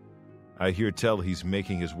 I hear tell he's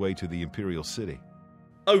making his way to the Imperial City.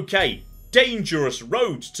 Okay, dangerous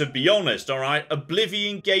road, to be honest, alright?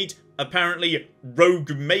 Oblivion Gate, apparently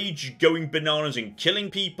rogue mage going bananas and killing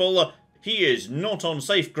people. He is not on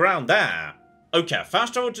safe ground there. Okay,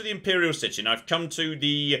 fast travel to the Imperial City, and I've come to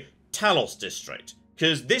the Talos district.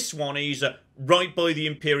 Because this one is right by the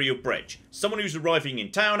Imperial Bridge. Someone who's arriving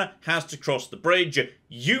in town has to cross the bridge.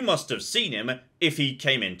 You must have seen him if he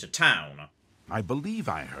came into town. I believe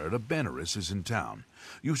I heard a Benaris is in town.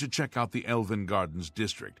 You should check out the Elven Gardens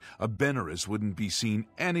district. A Benaris wouldn't be seen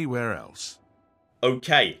anywhere else.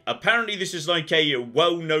 Okay, apparently this is like a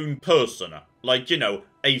well-known person. Like, you know,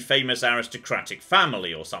 a famous aristocratic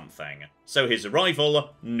family or something. So his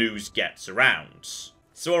arrival, news gets around.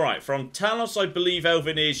 So alright, from Talos I believe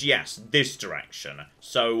Elven is, yes, this direction.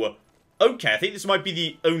 So, okay, I think this might be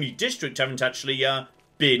the only district I haven't actually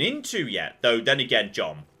been into yet. Though, then again,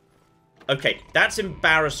 John. Okay, that's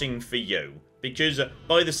embarrassing for you. Because,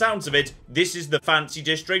 by the sounds of it, this is the fancy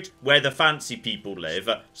district where the fancy people live.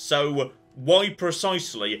 So, why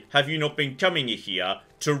precisely have you not been coming here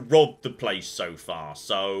to rob the place so far?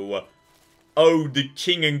 So, oh, the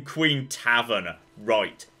King and Queen Tavern.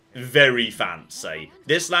 Right, very fancy.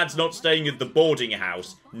 This lad's not staying at the boarding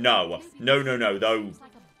house. No, though.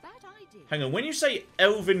 Hang on, when you say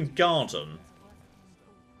Elven Garden,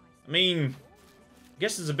 I mean, I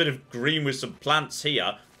guess there's a bit of green with some plants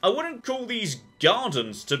here. I wouldn't call these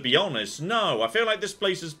gardens, to be honest. No, I feel like this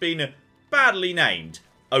place has been badly named.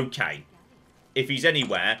 Okay. If he's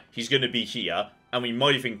anywhere, he's going to be here, and we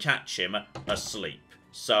might even catch him asleep.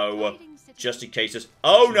 So, just in case this...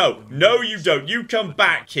 Oh, no! No, you don't! You come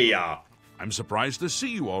back here! I'm surprised to see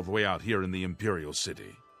you all the way out here in the Imperial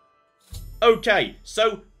City. Okay,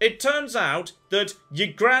 so it turns out that your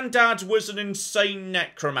granddad was an insane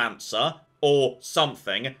necromancer, or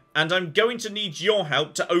something, and I'm going to need your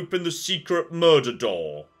help to open the secret murder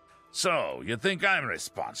door. So, you think I'm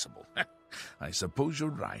responsible? I suppose you're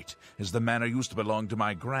right, as the manor used to belong to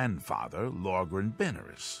my grandfather, Lorgren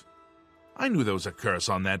Benaris. I knew there was a curse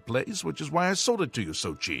on that place, which is why I sold it to you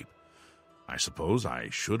so cheap. I suppose I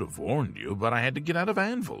should have warned you, but I had to get out of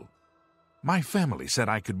Anvil. My family said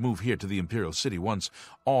I could move here to the Imperial City once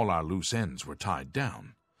all our loose ends were tied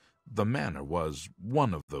down. The manor was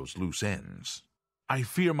one of those loose ends. I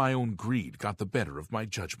fear my own greed got the better of my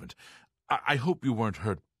judgment. I hope you weren't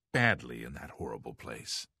hurt badly in that horrible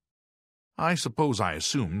place. I suppose I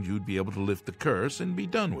assumed you'd be able to lift the curse and be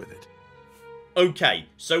done with it. Okay,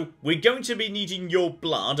 so we're going to be needing your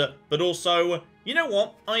blood, but also, you know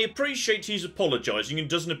what? I appreciate he's apologising and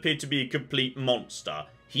doesn't appear to be a complete monster.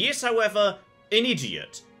 He is, however, an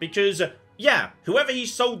idiot, because, yeah, whoever he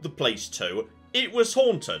sold the place to, it was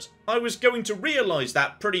haunted. I was going to realise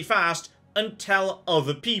that pretty fast and tell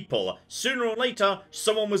other people. Sooner or later,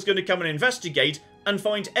 someone was going to come and investigate and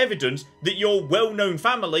find evidence that your well-known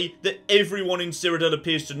family that everyone in Cyrodiil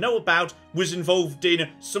appears to know about was involved in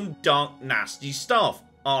some dark, nasty stuff.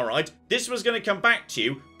 Alright, this was going to come back to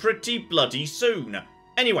you pretty bloody soon.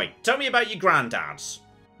 Anyway, tell me about your granddads.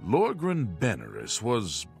 Lorgren Benaris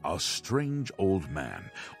was a strange old man,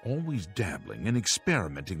 always dabbling and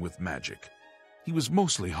experimenting with magic. He was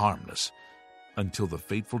mostly harmless, until the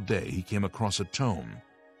fateful day he came across a tome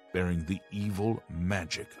bearing the evil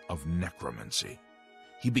magic of necromancy.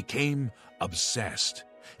 He became obsessed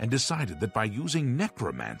and decided that by using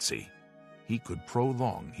necromancy, he could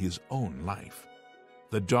prolong his own life.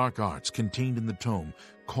 The dark arts contained in the tome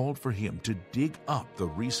called for him to dig up the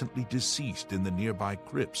recently deceased in the nearby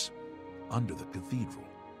crypts under the cathedral.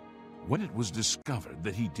 When it was discovered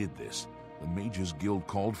that he did this, the Mages Guild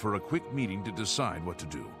called for a quick meeting to decide what to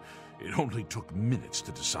do. It only took minutes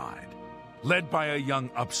to decide. Led by a young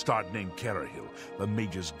upstart named Carahil, the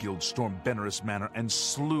Mages Guild stormed Benaris Manor and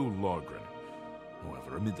slew Lorgren.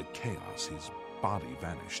 However, amid the chaos, his body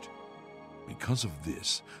vanished. Because of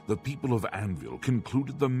this, the people of Anvil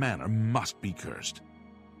concluded the manor must be cursed.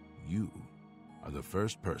 You are the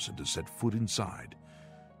first person to set foot inside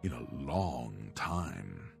in a long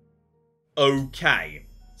time. Okay,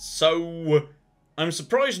 so I'm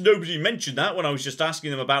surprised nobody mentioned that when I was just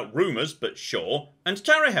asking them about rumours, but sure. And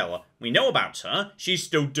Carahel, we know about her. She's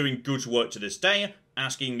still doing good work to this day,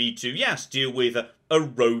 asking me to, yes, deal with a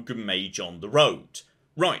rogue mage on the road.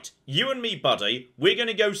 Right, you and me, buddy, we're going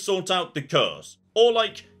to go sort out the curse. Or,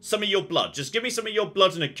 like, some of your blood. Just give me some of your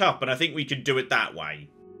blood in a cup and I think we can do it that way.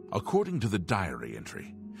 According to the diary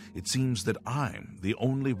entry, it seems that I'm the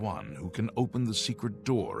only one who can open the secret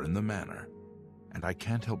door in the manor. And I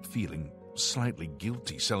can't help feeling slightly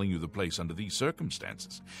guilty selling you the place under these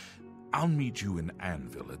circumstances. I'll meet you in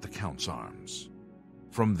Anvil at the Count's Arms.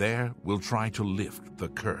 From there, we'll try to lift the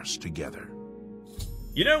curse together.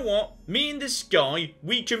 You know what? Me and this guy,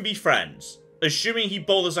 we can be friends. Assuming he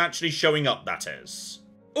bothers actually showing up, that is.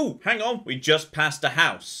 Oh, hang on, we just passed a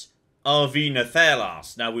house. Arvina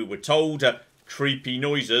Thelas. Now, we were told creepy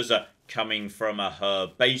noises are coming from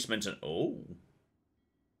her basement and... Oh.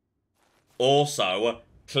 Also,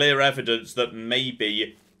 clear evidence that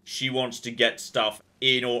maybe she wants to get stuff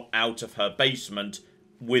in or out of her basement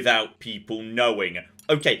without people knowing.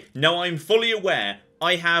 Okay, now I'm fully aware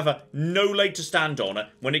I have no leg to stand on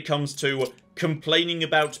when it comes to complaining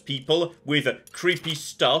about people with creepy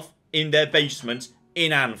stuff in their basement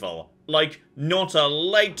in Anvil. Like, not a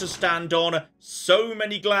leg to stand on. So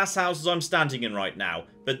many glass houses I'm standing in right now.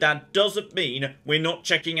 But that doesn't mean we're not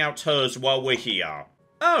checking out hers while we're here.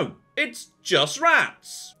 Oh, it's just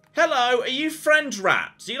rats. Hello, are you friend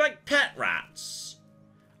rats? Are you like pet rats?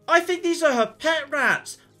 I think these are her pet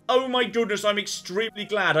rats. Oh my goodness, I'm extremely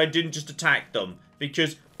glad I didn't just attack them.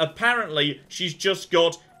 Because apparently she's just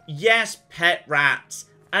got, yes, pet rats.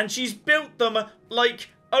 And she's built them like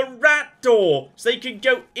a rat door, so they can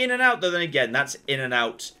go in and out. Though then again, that's in and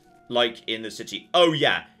out, like in the city. Oh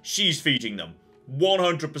yeah, she's feeding them.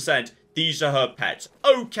 100%, these are her pets.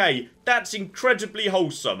 Okay, that's incredibly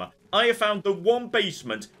wholesome. I have found the one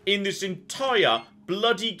basement in this entire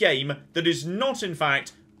bloody game that is not, in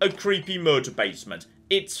fact, a creepy murder basement.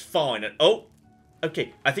 It's fine. Oh,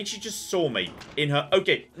 okay, I think she just saw me in her...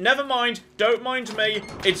 Okay, never mind. Don't mind me.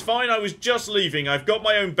 It's fine, I was just leaving. I've got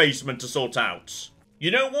my own basement to sort out. You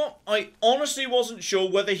know what? I honestly wasn't sure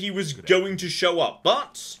whether he was going to show up,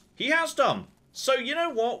 but he has done. So, you know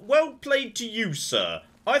what? Well played to you, sir.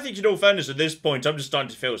 I think, in all fairness, at this point, I'm just starting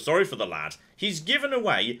to feel sorry for the lad. He's given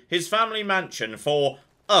away his family mansion for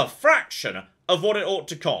a fraction of what it ought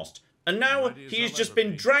to cost. And now he has just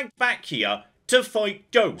been dragged back here to fight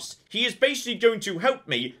ghosts. He is basically going to help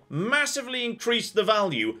me massively increase the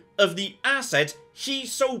value of the asset he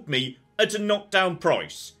sold me at a knockdown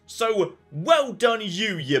price. So, well done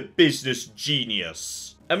you business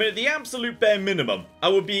genius. I mean, at the absolute bare minimum, I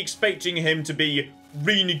would be expecting him to be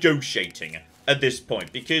renegotiating at this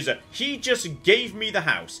point, because he just gave me the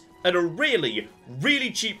house at a really,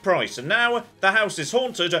 really cheap price, and now the house is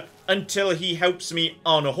haunted until he helps me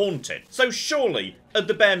unhaunt it. So surely, at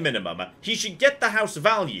the bare minimum, he should get the house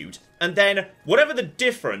valued, and then whatever the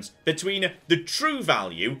difference between the true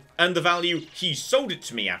value and the value he sold it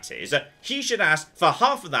to me at is, he should ask for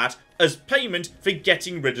half of that as payment for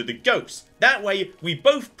getting rid of the ghosts. That way, we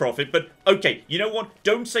both profit, but okay, you know what?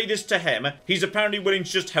 Don't say this to him. He's apparently willing to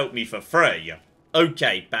just help me for free.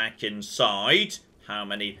 Okay, back inside. How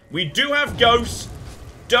many? We do have ghosts.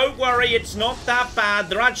 Don't worry, it's not that bad.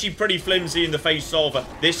 They're actually pretty flimsy in the face of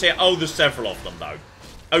this here. Oh, there's several of them, though.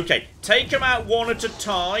 Okay, take them out one at a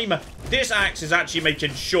time. This axe is actually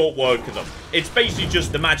making short work of them. It's basically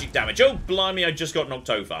just the magic damage. Oh, blimey, I just got knocked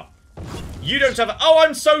over. You don't have a... Oh,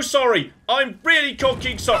 I'm so sorry. I'm really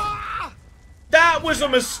cocking sorry. That was a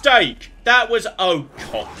mistake. That was... Oh,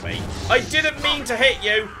 cock me. I didn't mean to hit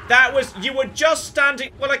you. That was... You were just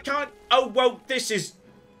standing... Well, I can't... Oh, well, this is...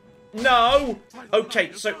 No.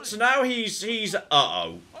 Okay, so now he's...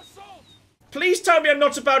 Uh-oh. Please tell me I'm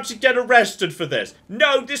not about to get arrested for this.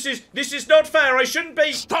 No, this is not fair. I shouldn't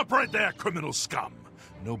be... Stop right there, criminal scum.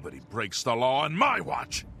 Nobody breaks the law on my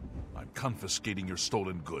watch. I'm confiscating your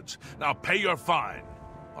stolen goods. Now pay your fine,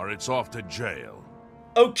 or it's off to jail.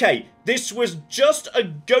 Okay, this was just a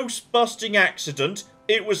ghost-busting accident.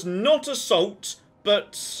 It was not assault,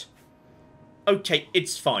 but... Okay,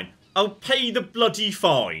 it's fine. I'll pay the bloody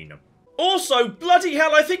fine. Also, bloody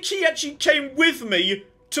hell, I think he actually came with me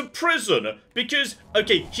to prison, because,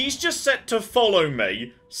 okay, he's just set to follow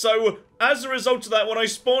me, so as a result of that, when I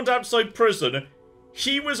spawned outside prison,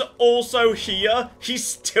 he was also here. He's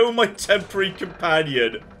still my temporary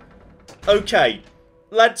companion. Okay,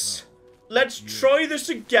 let's try this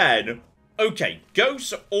again. Okay,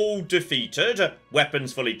 ghosts all defeated,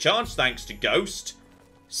 weapons fully charged thanks to Ghost.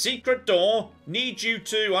 Secret door, need you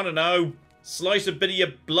to, I don't know, slice a bit of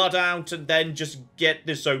your blood out and then just get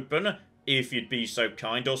this open. If you'd be so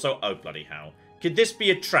kind. Also, oh bloody hell. Could this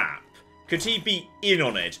be a trap? Could he be in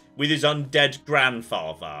on it with his undead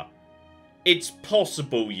grandfather? It's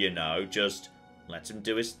possible, you know. Just let him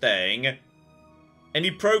do his thing.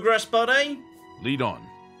 Any progress, buddy? Lead on.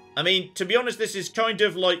 I mean, to be honest, this is kind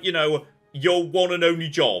of like, you know, your one and only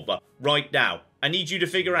job right now. I need you to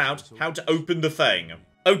figure out how to open the thing.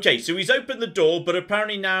 Okay, so he's opened the door, but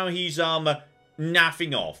apparently now he's,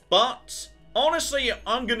 naffing off. But... honestly,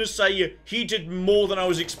 I'm going to say he did more than I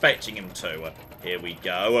was expecting him to. Here we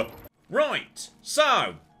go. Right,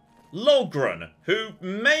 so, Logran, who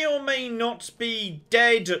may or may not be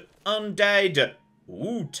dead, undead.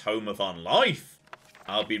 Ooh, Tome of Unlife.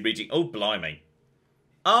 I'll be reading... Oh, blimey.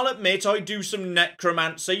 I'll admit I do some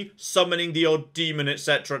necromancy, summoning the odd demon,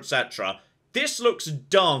 etc., etc. This looks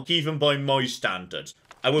dark even by my standards.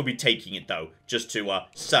 I will be taking it, though, just to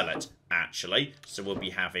sell it, actually. So we'll be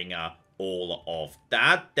having... all of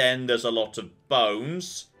that. Then there's a lot of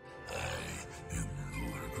bones. I am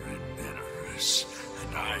Lord Grimbenerus,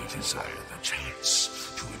 and I desire the chance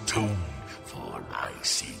to atone for my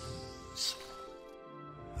sins.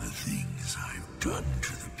 The things I've done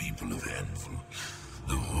to the people of Anvil,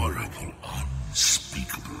 the horrible,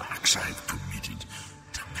 unspeakable acts I've committed,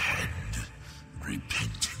 demand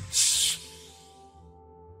repentance.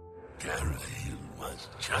 Garahil was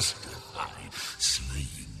justified.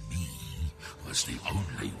 Slaying me was the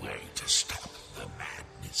only way to stop the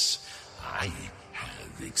madness. I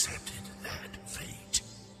have accepted that fate.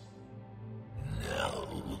 Now,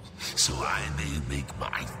 so I may make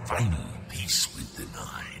my final peace with the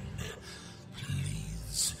Nine,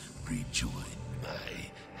 please rejoin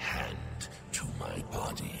my hand to my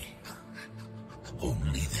body.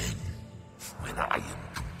 Only then, when I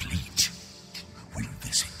am complete, will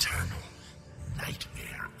this eternal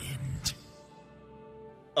nightmare end.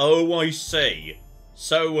 Oh, I see.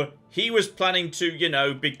 So, he was planning to, you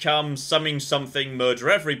know, become something, murder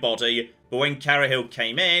everybody, but when Garahil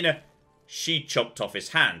came in, she chopped off his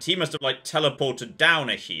hand. He must have, like, teleported down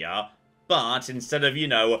here, but instead of, you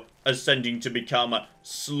know, ascending to become a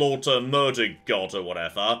slaughter murder god or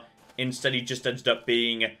whatever, instead he just ended up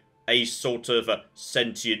being a sort of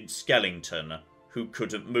sentient skeleton who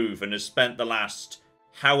couldn't move and has spent the last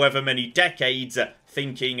however many decades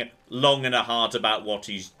thinking long and hard about what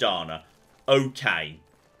he's done. Okay.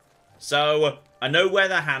 So, I know where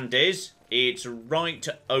the hand is. It's right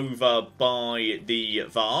over by the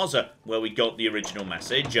vase where we got the original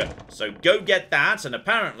message. So go get that, and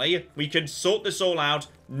apparently we can sort this all out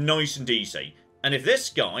nice and easy. And if this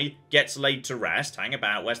guy gets laid to rest, hang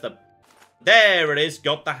about, where's the... There it is,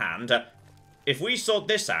 got the hand. If we sort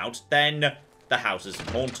this out, then the house isn't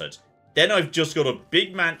haunted. Then I've just got a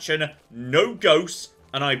big mansion, no ghosts,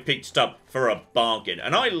 and I picked it up for a bargain.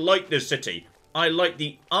 And I like this city. I like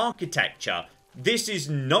the architecture. This is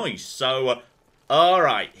nice, so...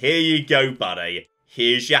 Alright, here you go, buddy.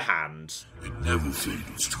 Here's your hand. It never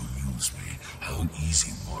fails to amuse me how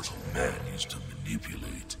easy mortal man is to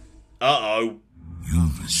manipulate. Uh-oh.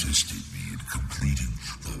 You've assisted me in completing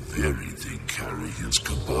the very thing Garahil's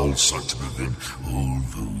cabal sought to prevent all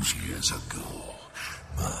those years ago.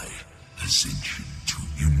 My ascension to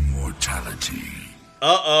immortality.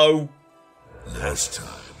 Uh-oh. Last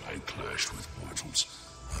time I clashed with mortals,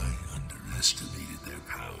 I underestimated their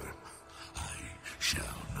power. I shall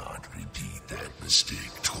not repeat that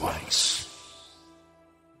mistake twice.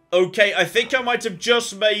 Okay, I think I might have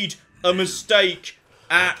just made a mistake,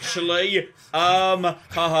 actually. Ha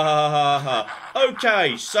ha ha ha.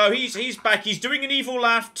 Okay, so he's back. He's doing an evil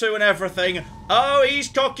laugh too and everything. Oh, he's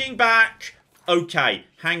cocking back. Okay,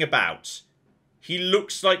 hang about. He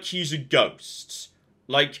looks like he's a ghost.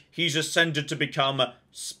 Like he's ascended to become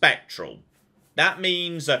spectral. That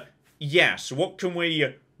means, yes, what can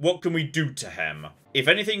we do to him? If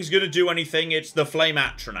anything's going to do anything, it's the Flame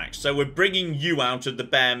Atronax. So we're bringing you out at the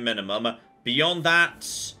bare minimum. Beyond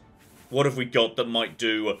that, what have we got that might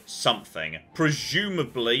do something?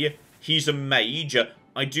 Presumably, he's a mage.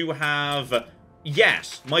 I do have,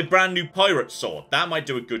 yes, my brand new pirate sword. That might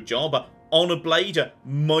do a good job. Honor Blade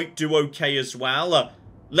might do okay as well.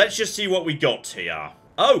 Let's just see what we got here.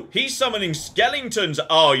 Oh, he's summoning skeletons.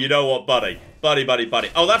 Oh, you know what, buddy? Buddy.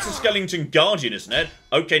 Oh, that's a skeleton guardian, isn't it?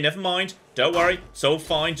 Okay, never mind. Don't worry. It's all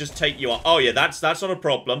fine. Just take you on. Oh, yeah, that's not a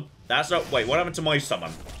problem. That's not... Wait, what happened to my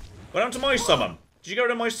summon? What happened to my summon? Did you get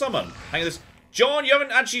rid of my summon? Hang on this... John, you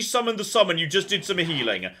haven't actually summoned the summon. You just did some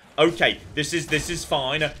healing. Okay, this is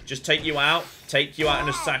fine. Just take you out. Take you out in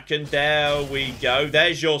a second. There we go.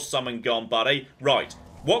 There's your summon gone, buddy. Right.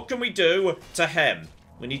 What can we do to him?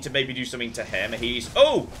 We need to maybe do something to him. He's big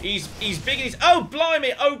and he's... Oh,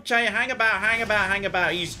 blimey. Okay, hang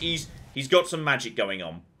about. He's got some magic going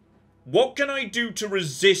on. What can I do to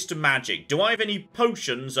resist magic? Do I have any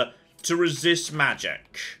potions to resist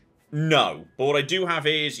magic? No. But what I do have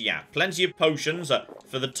is, yeah, plenty of potions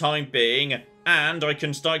for the time being. And I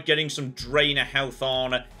can start getting some drainer health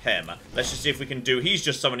on him. Let's just see if we can do... He's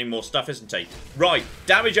just summoning more stuff, isn't he? Right.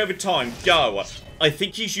 Damage over time. Go. I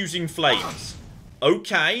think he's using flames.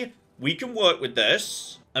 Okay, we can work with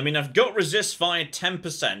this. I mean, I've got resist fire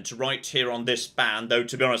 10% right here on this band, though,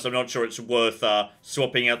 to be honest, I'm not sure it's worth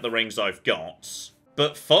swapping out the rings I've got.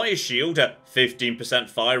 But fire shield, 15%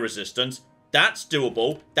 fire resistance, that's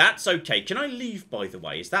doable. That's okay. Can I leave, by the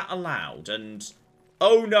way? Is that allowed? And...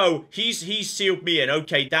 Oh, no, he's sealed me in.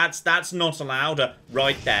 Okay, that's not allowed.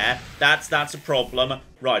 Right there. That's a problem.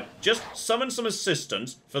 Right, just summon some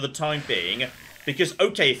assistance for the time being. Because,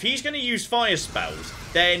 okay, if he's going to use fire spells,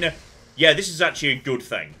 then, yeah, this is actually a good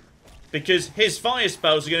thing. because his fire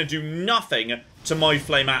spells are going to do nothing to my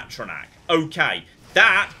Flame-Atronac. Okay,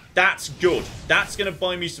 that's good. That's going to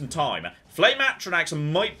buy me some time. Flame-Atronacs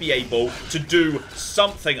might be able to do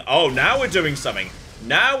something. Oh, now we're doing something.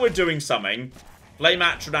 Now we're doing something.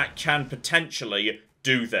 Flame-Atronac can potentially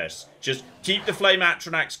do this. Just keep the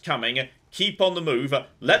Flame-Atronacs coming. Keep on the move.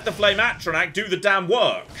 Let the Flame-Atronac do the damn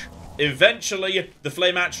work. Eventually, the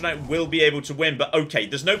Flame-Atronac will be able to win. But okay,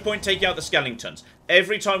 there's no point taking out the skeletons.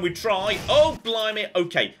 Every time we try... Oh, blimey.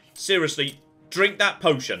 Okay, seriously, drink that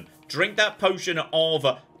potion. Drink that potion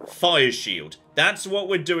of Fire Shield. That's what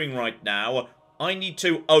we're doing right now. I need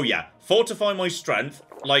to... Oh, yeah. Fortify my strength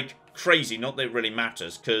like crazy. Not that it really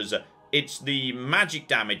matters, because... it's the magic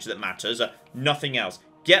damage that matters, nothing else.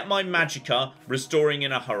 Get my Magicka restoring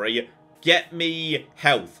in a hurry. Get me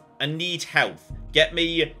health. I need health. Get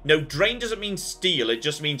me... No, drain doesn't mean steal. It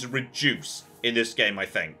just means reduce in this game, I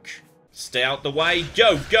think. Stay out the way.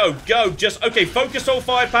 Go, go, go. Just, okay, focus all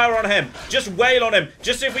firepower on him. Just wail on him.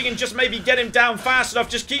 Just see if we can just maybe get him down fast enough.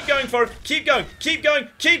 Just keep going for it. Keep going, keep going,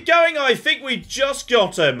 keep going. I think we just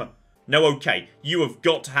got him. No, okay. You have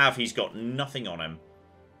got to have... He's got nothing on him.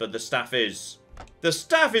 But the staff is... The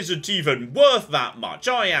staff isn't even worth that much.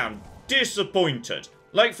 I am disappointed.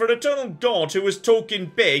 Like, for an eternal god who was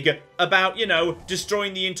talking big about, you know,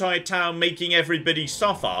 destroying the entire town, making everybody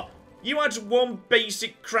suffer, you had one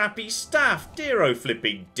basic crappy staff. Dear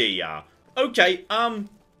flipping dear. Okay,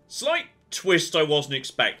 slight twist I wasn't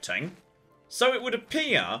expecting. So it would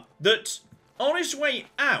appear that on his way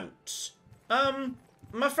out,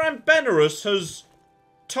 my friend Benerus has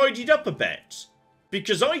tidied up a bit.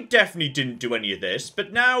 Because I definitely didn't do any of this,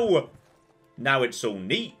 but now it's all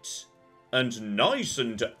neat and nice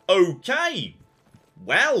and okay.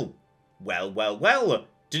 Well.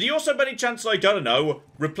 Did he also by any chance, like, I don't know,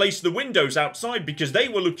 replace the windows outside because they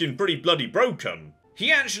were looking pretty bloody broken? He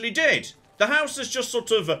actually did. The house has just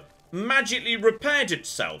sort of magically repaired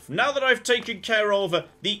itself. Now that I've taken care of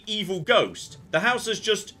the evil ghost, the house has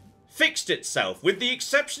just fixed itself, with the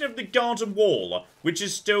exception of the garden wall, which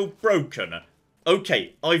is still broken.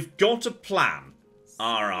 Okay, I've got a plan.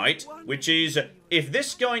 Alright, which is, if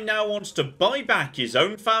this guy now wants to buy back his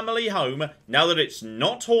own family home, now that it's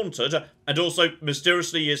not haunted, and also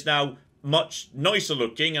mysteriously is now much nicer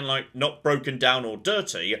looking and, like, not broken down or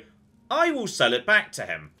dirty, I will sell it back to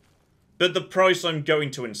him. But the price I'm going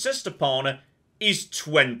to insist upon is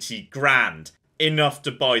 20 grand. Enough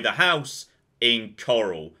to buy the house in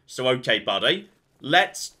Coral. So, okay, buddy,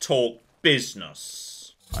 let's talk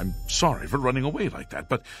business. I'm sorry for running away like that,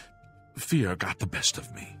 but fear got the best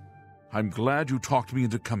of me. I'm glad you talked me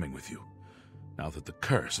into coming with you. Now that the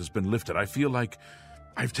curse has been lifted, I feel like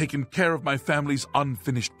I've taken care of my family's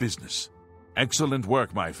unfinished business. Excellent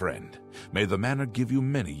work, my friend. May the manor give you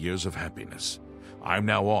many years of happiness. I'm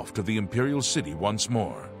now off to the Imperial City once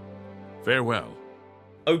more. Farewell.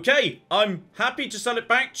 Okay, I'm happy to sell it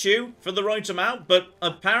back to you for the right amount, but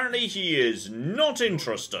apparently he is not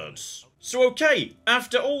interested. So okay,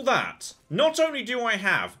 after all that, not only do I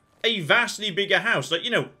have a vastly bigger house, like,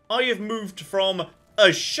 you know, I have moved from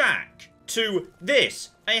a shack to this,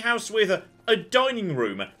 a house with a dining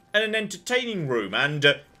room and an entertaining room,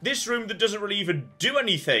 and this room that doesn't really even do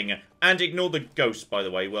anything, and ignore the ghost, by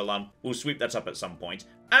the way, we'll sweep that up at some point,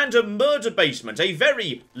 and a murder basement, a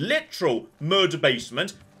very literal murder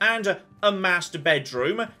basement, and a master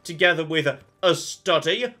bedroom, together with a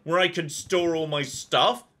study where I can store all my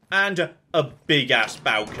stuff, and a big-ass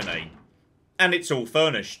balcony. And it's all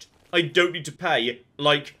furnished. I don't need to pay,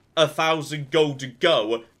 like, 1,000 gold to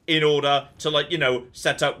go in order to, like, you know,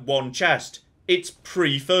 set up one chest. It's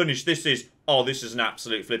pre-furnished. This is an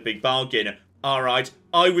absolute flipping bargain. Alright,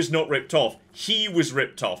 I was not ripped off. He was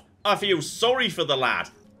ripped off. I feel sorry for the lad.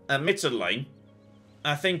 Admittedly,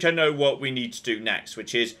 I think I know what we need to do next,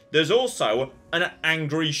 which is, there's also an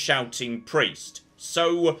angry shouting priest.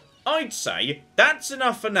 So I'd say that's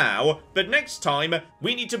enough for now, but next time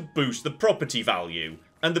we need to boost the property value.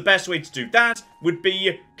 And the best way to do that would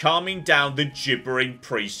be calming down the gibbering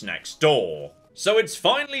priest next door. So it's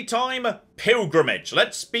finally time, pilgrimage.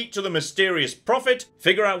 Let's speak to the mysterious prophet,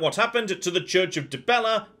 figure out what happened to the Church of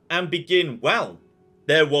Dibella, and begin, well,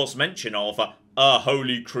 there was mention of a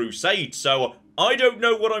holy crusade, so I don't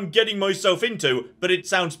know what I'm getting myself into, but it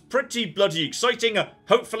sounds pretty bloody exciting.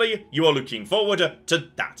 Hopefully, you are looking forward to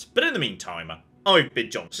that. But in the meantime, I've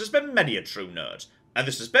been John. This has been Many a True Nerd, and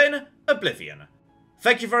this has been Oblivion.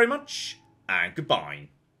 Thank you very much, and goodbye.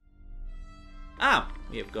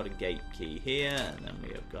 We have got a gate key here, and then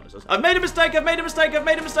we have got... I've made a mistake! I've made a mistake! I've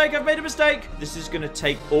made a mistake! I've made a mistake! This is going to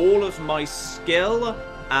take all of my skill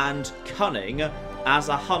and cunning as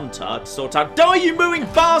a hunter to sort out... Die, you mooing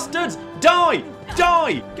bastards! Die!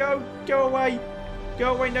 Die! Go away.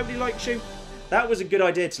 Go away, nobody likes you. That was a good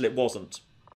idea till it wasn't.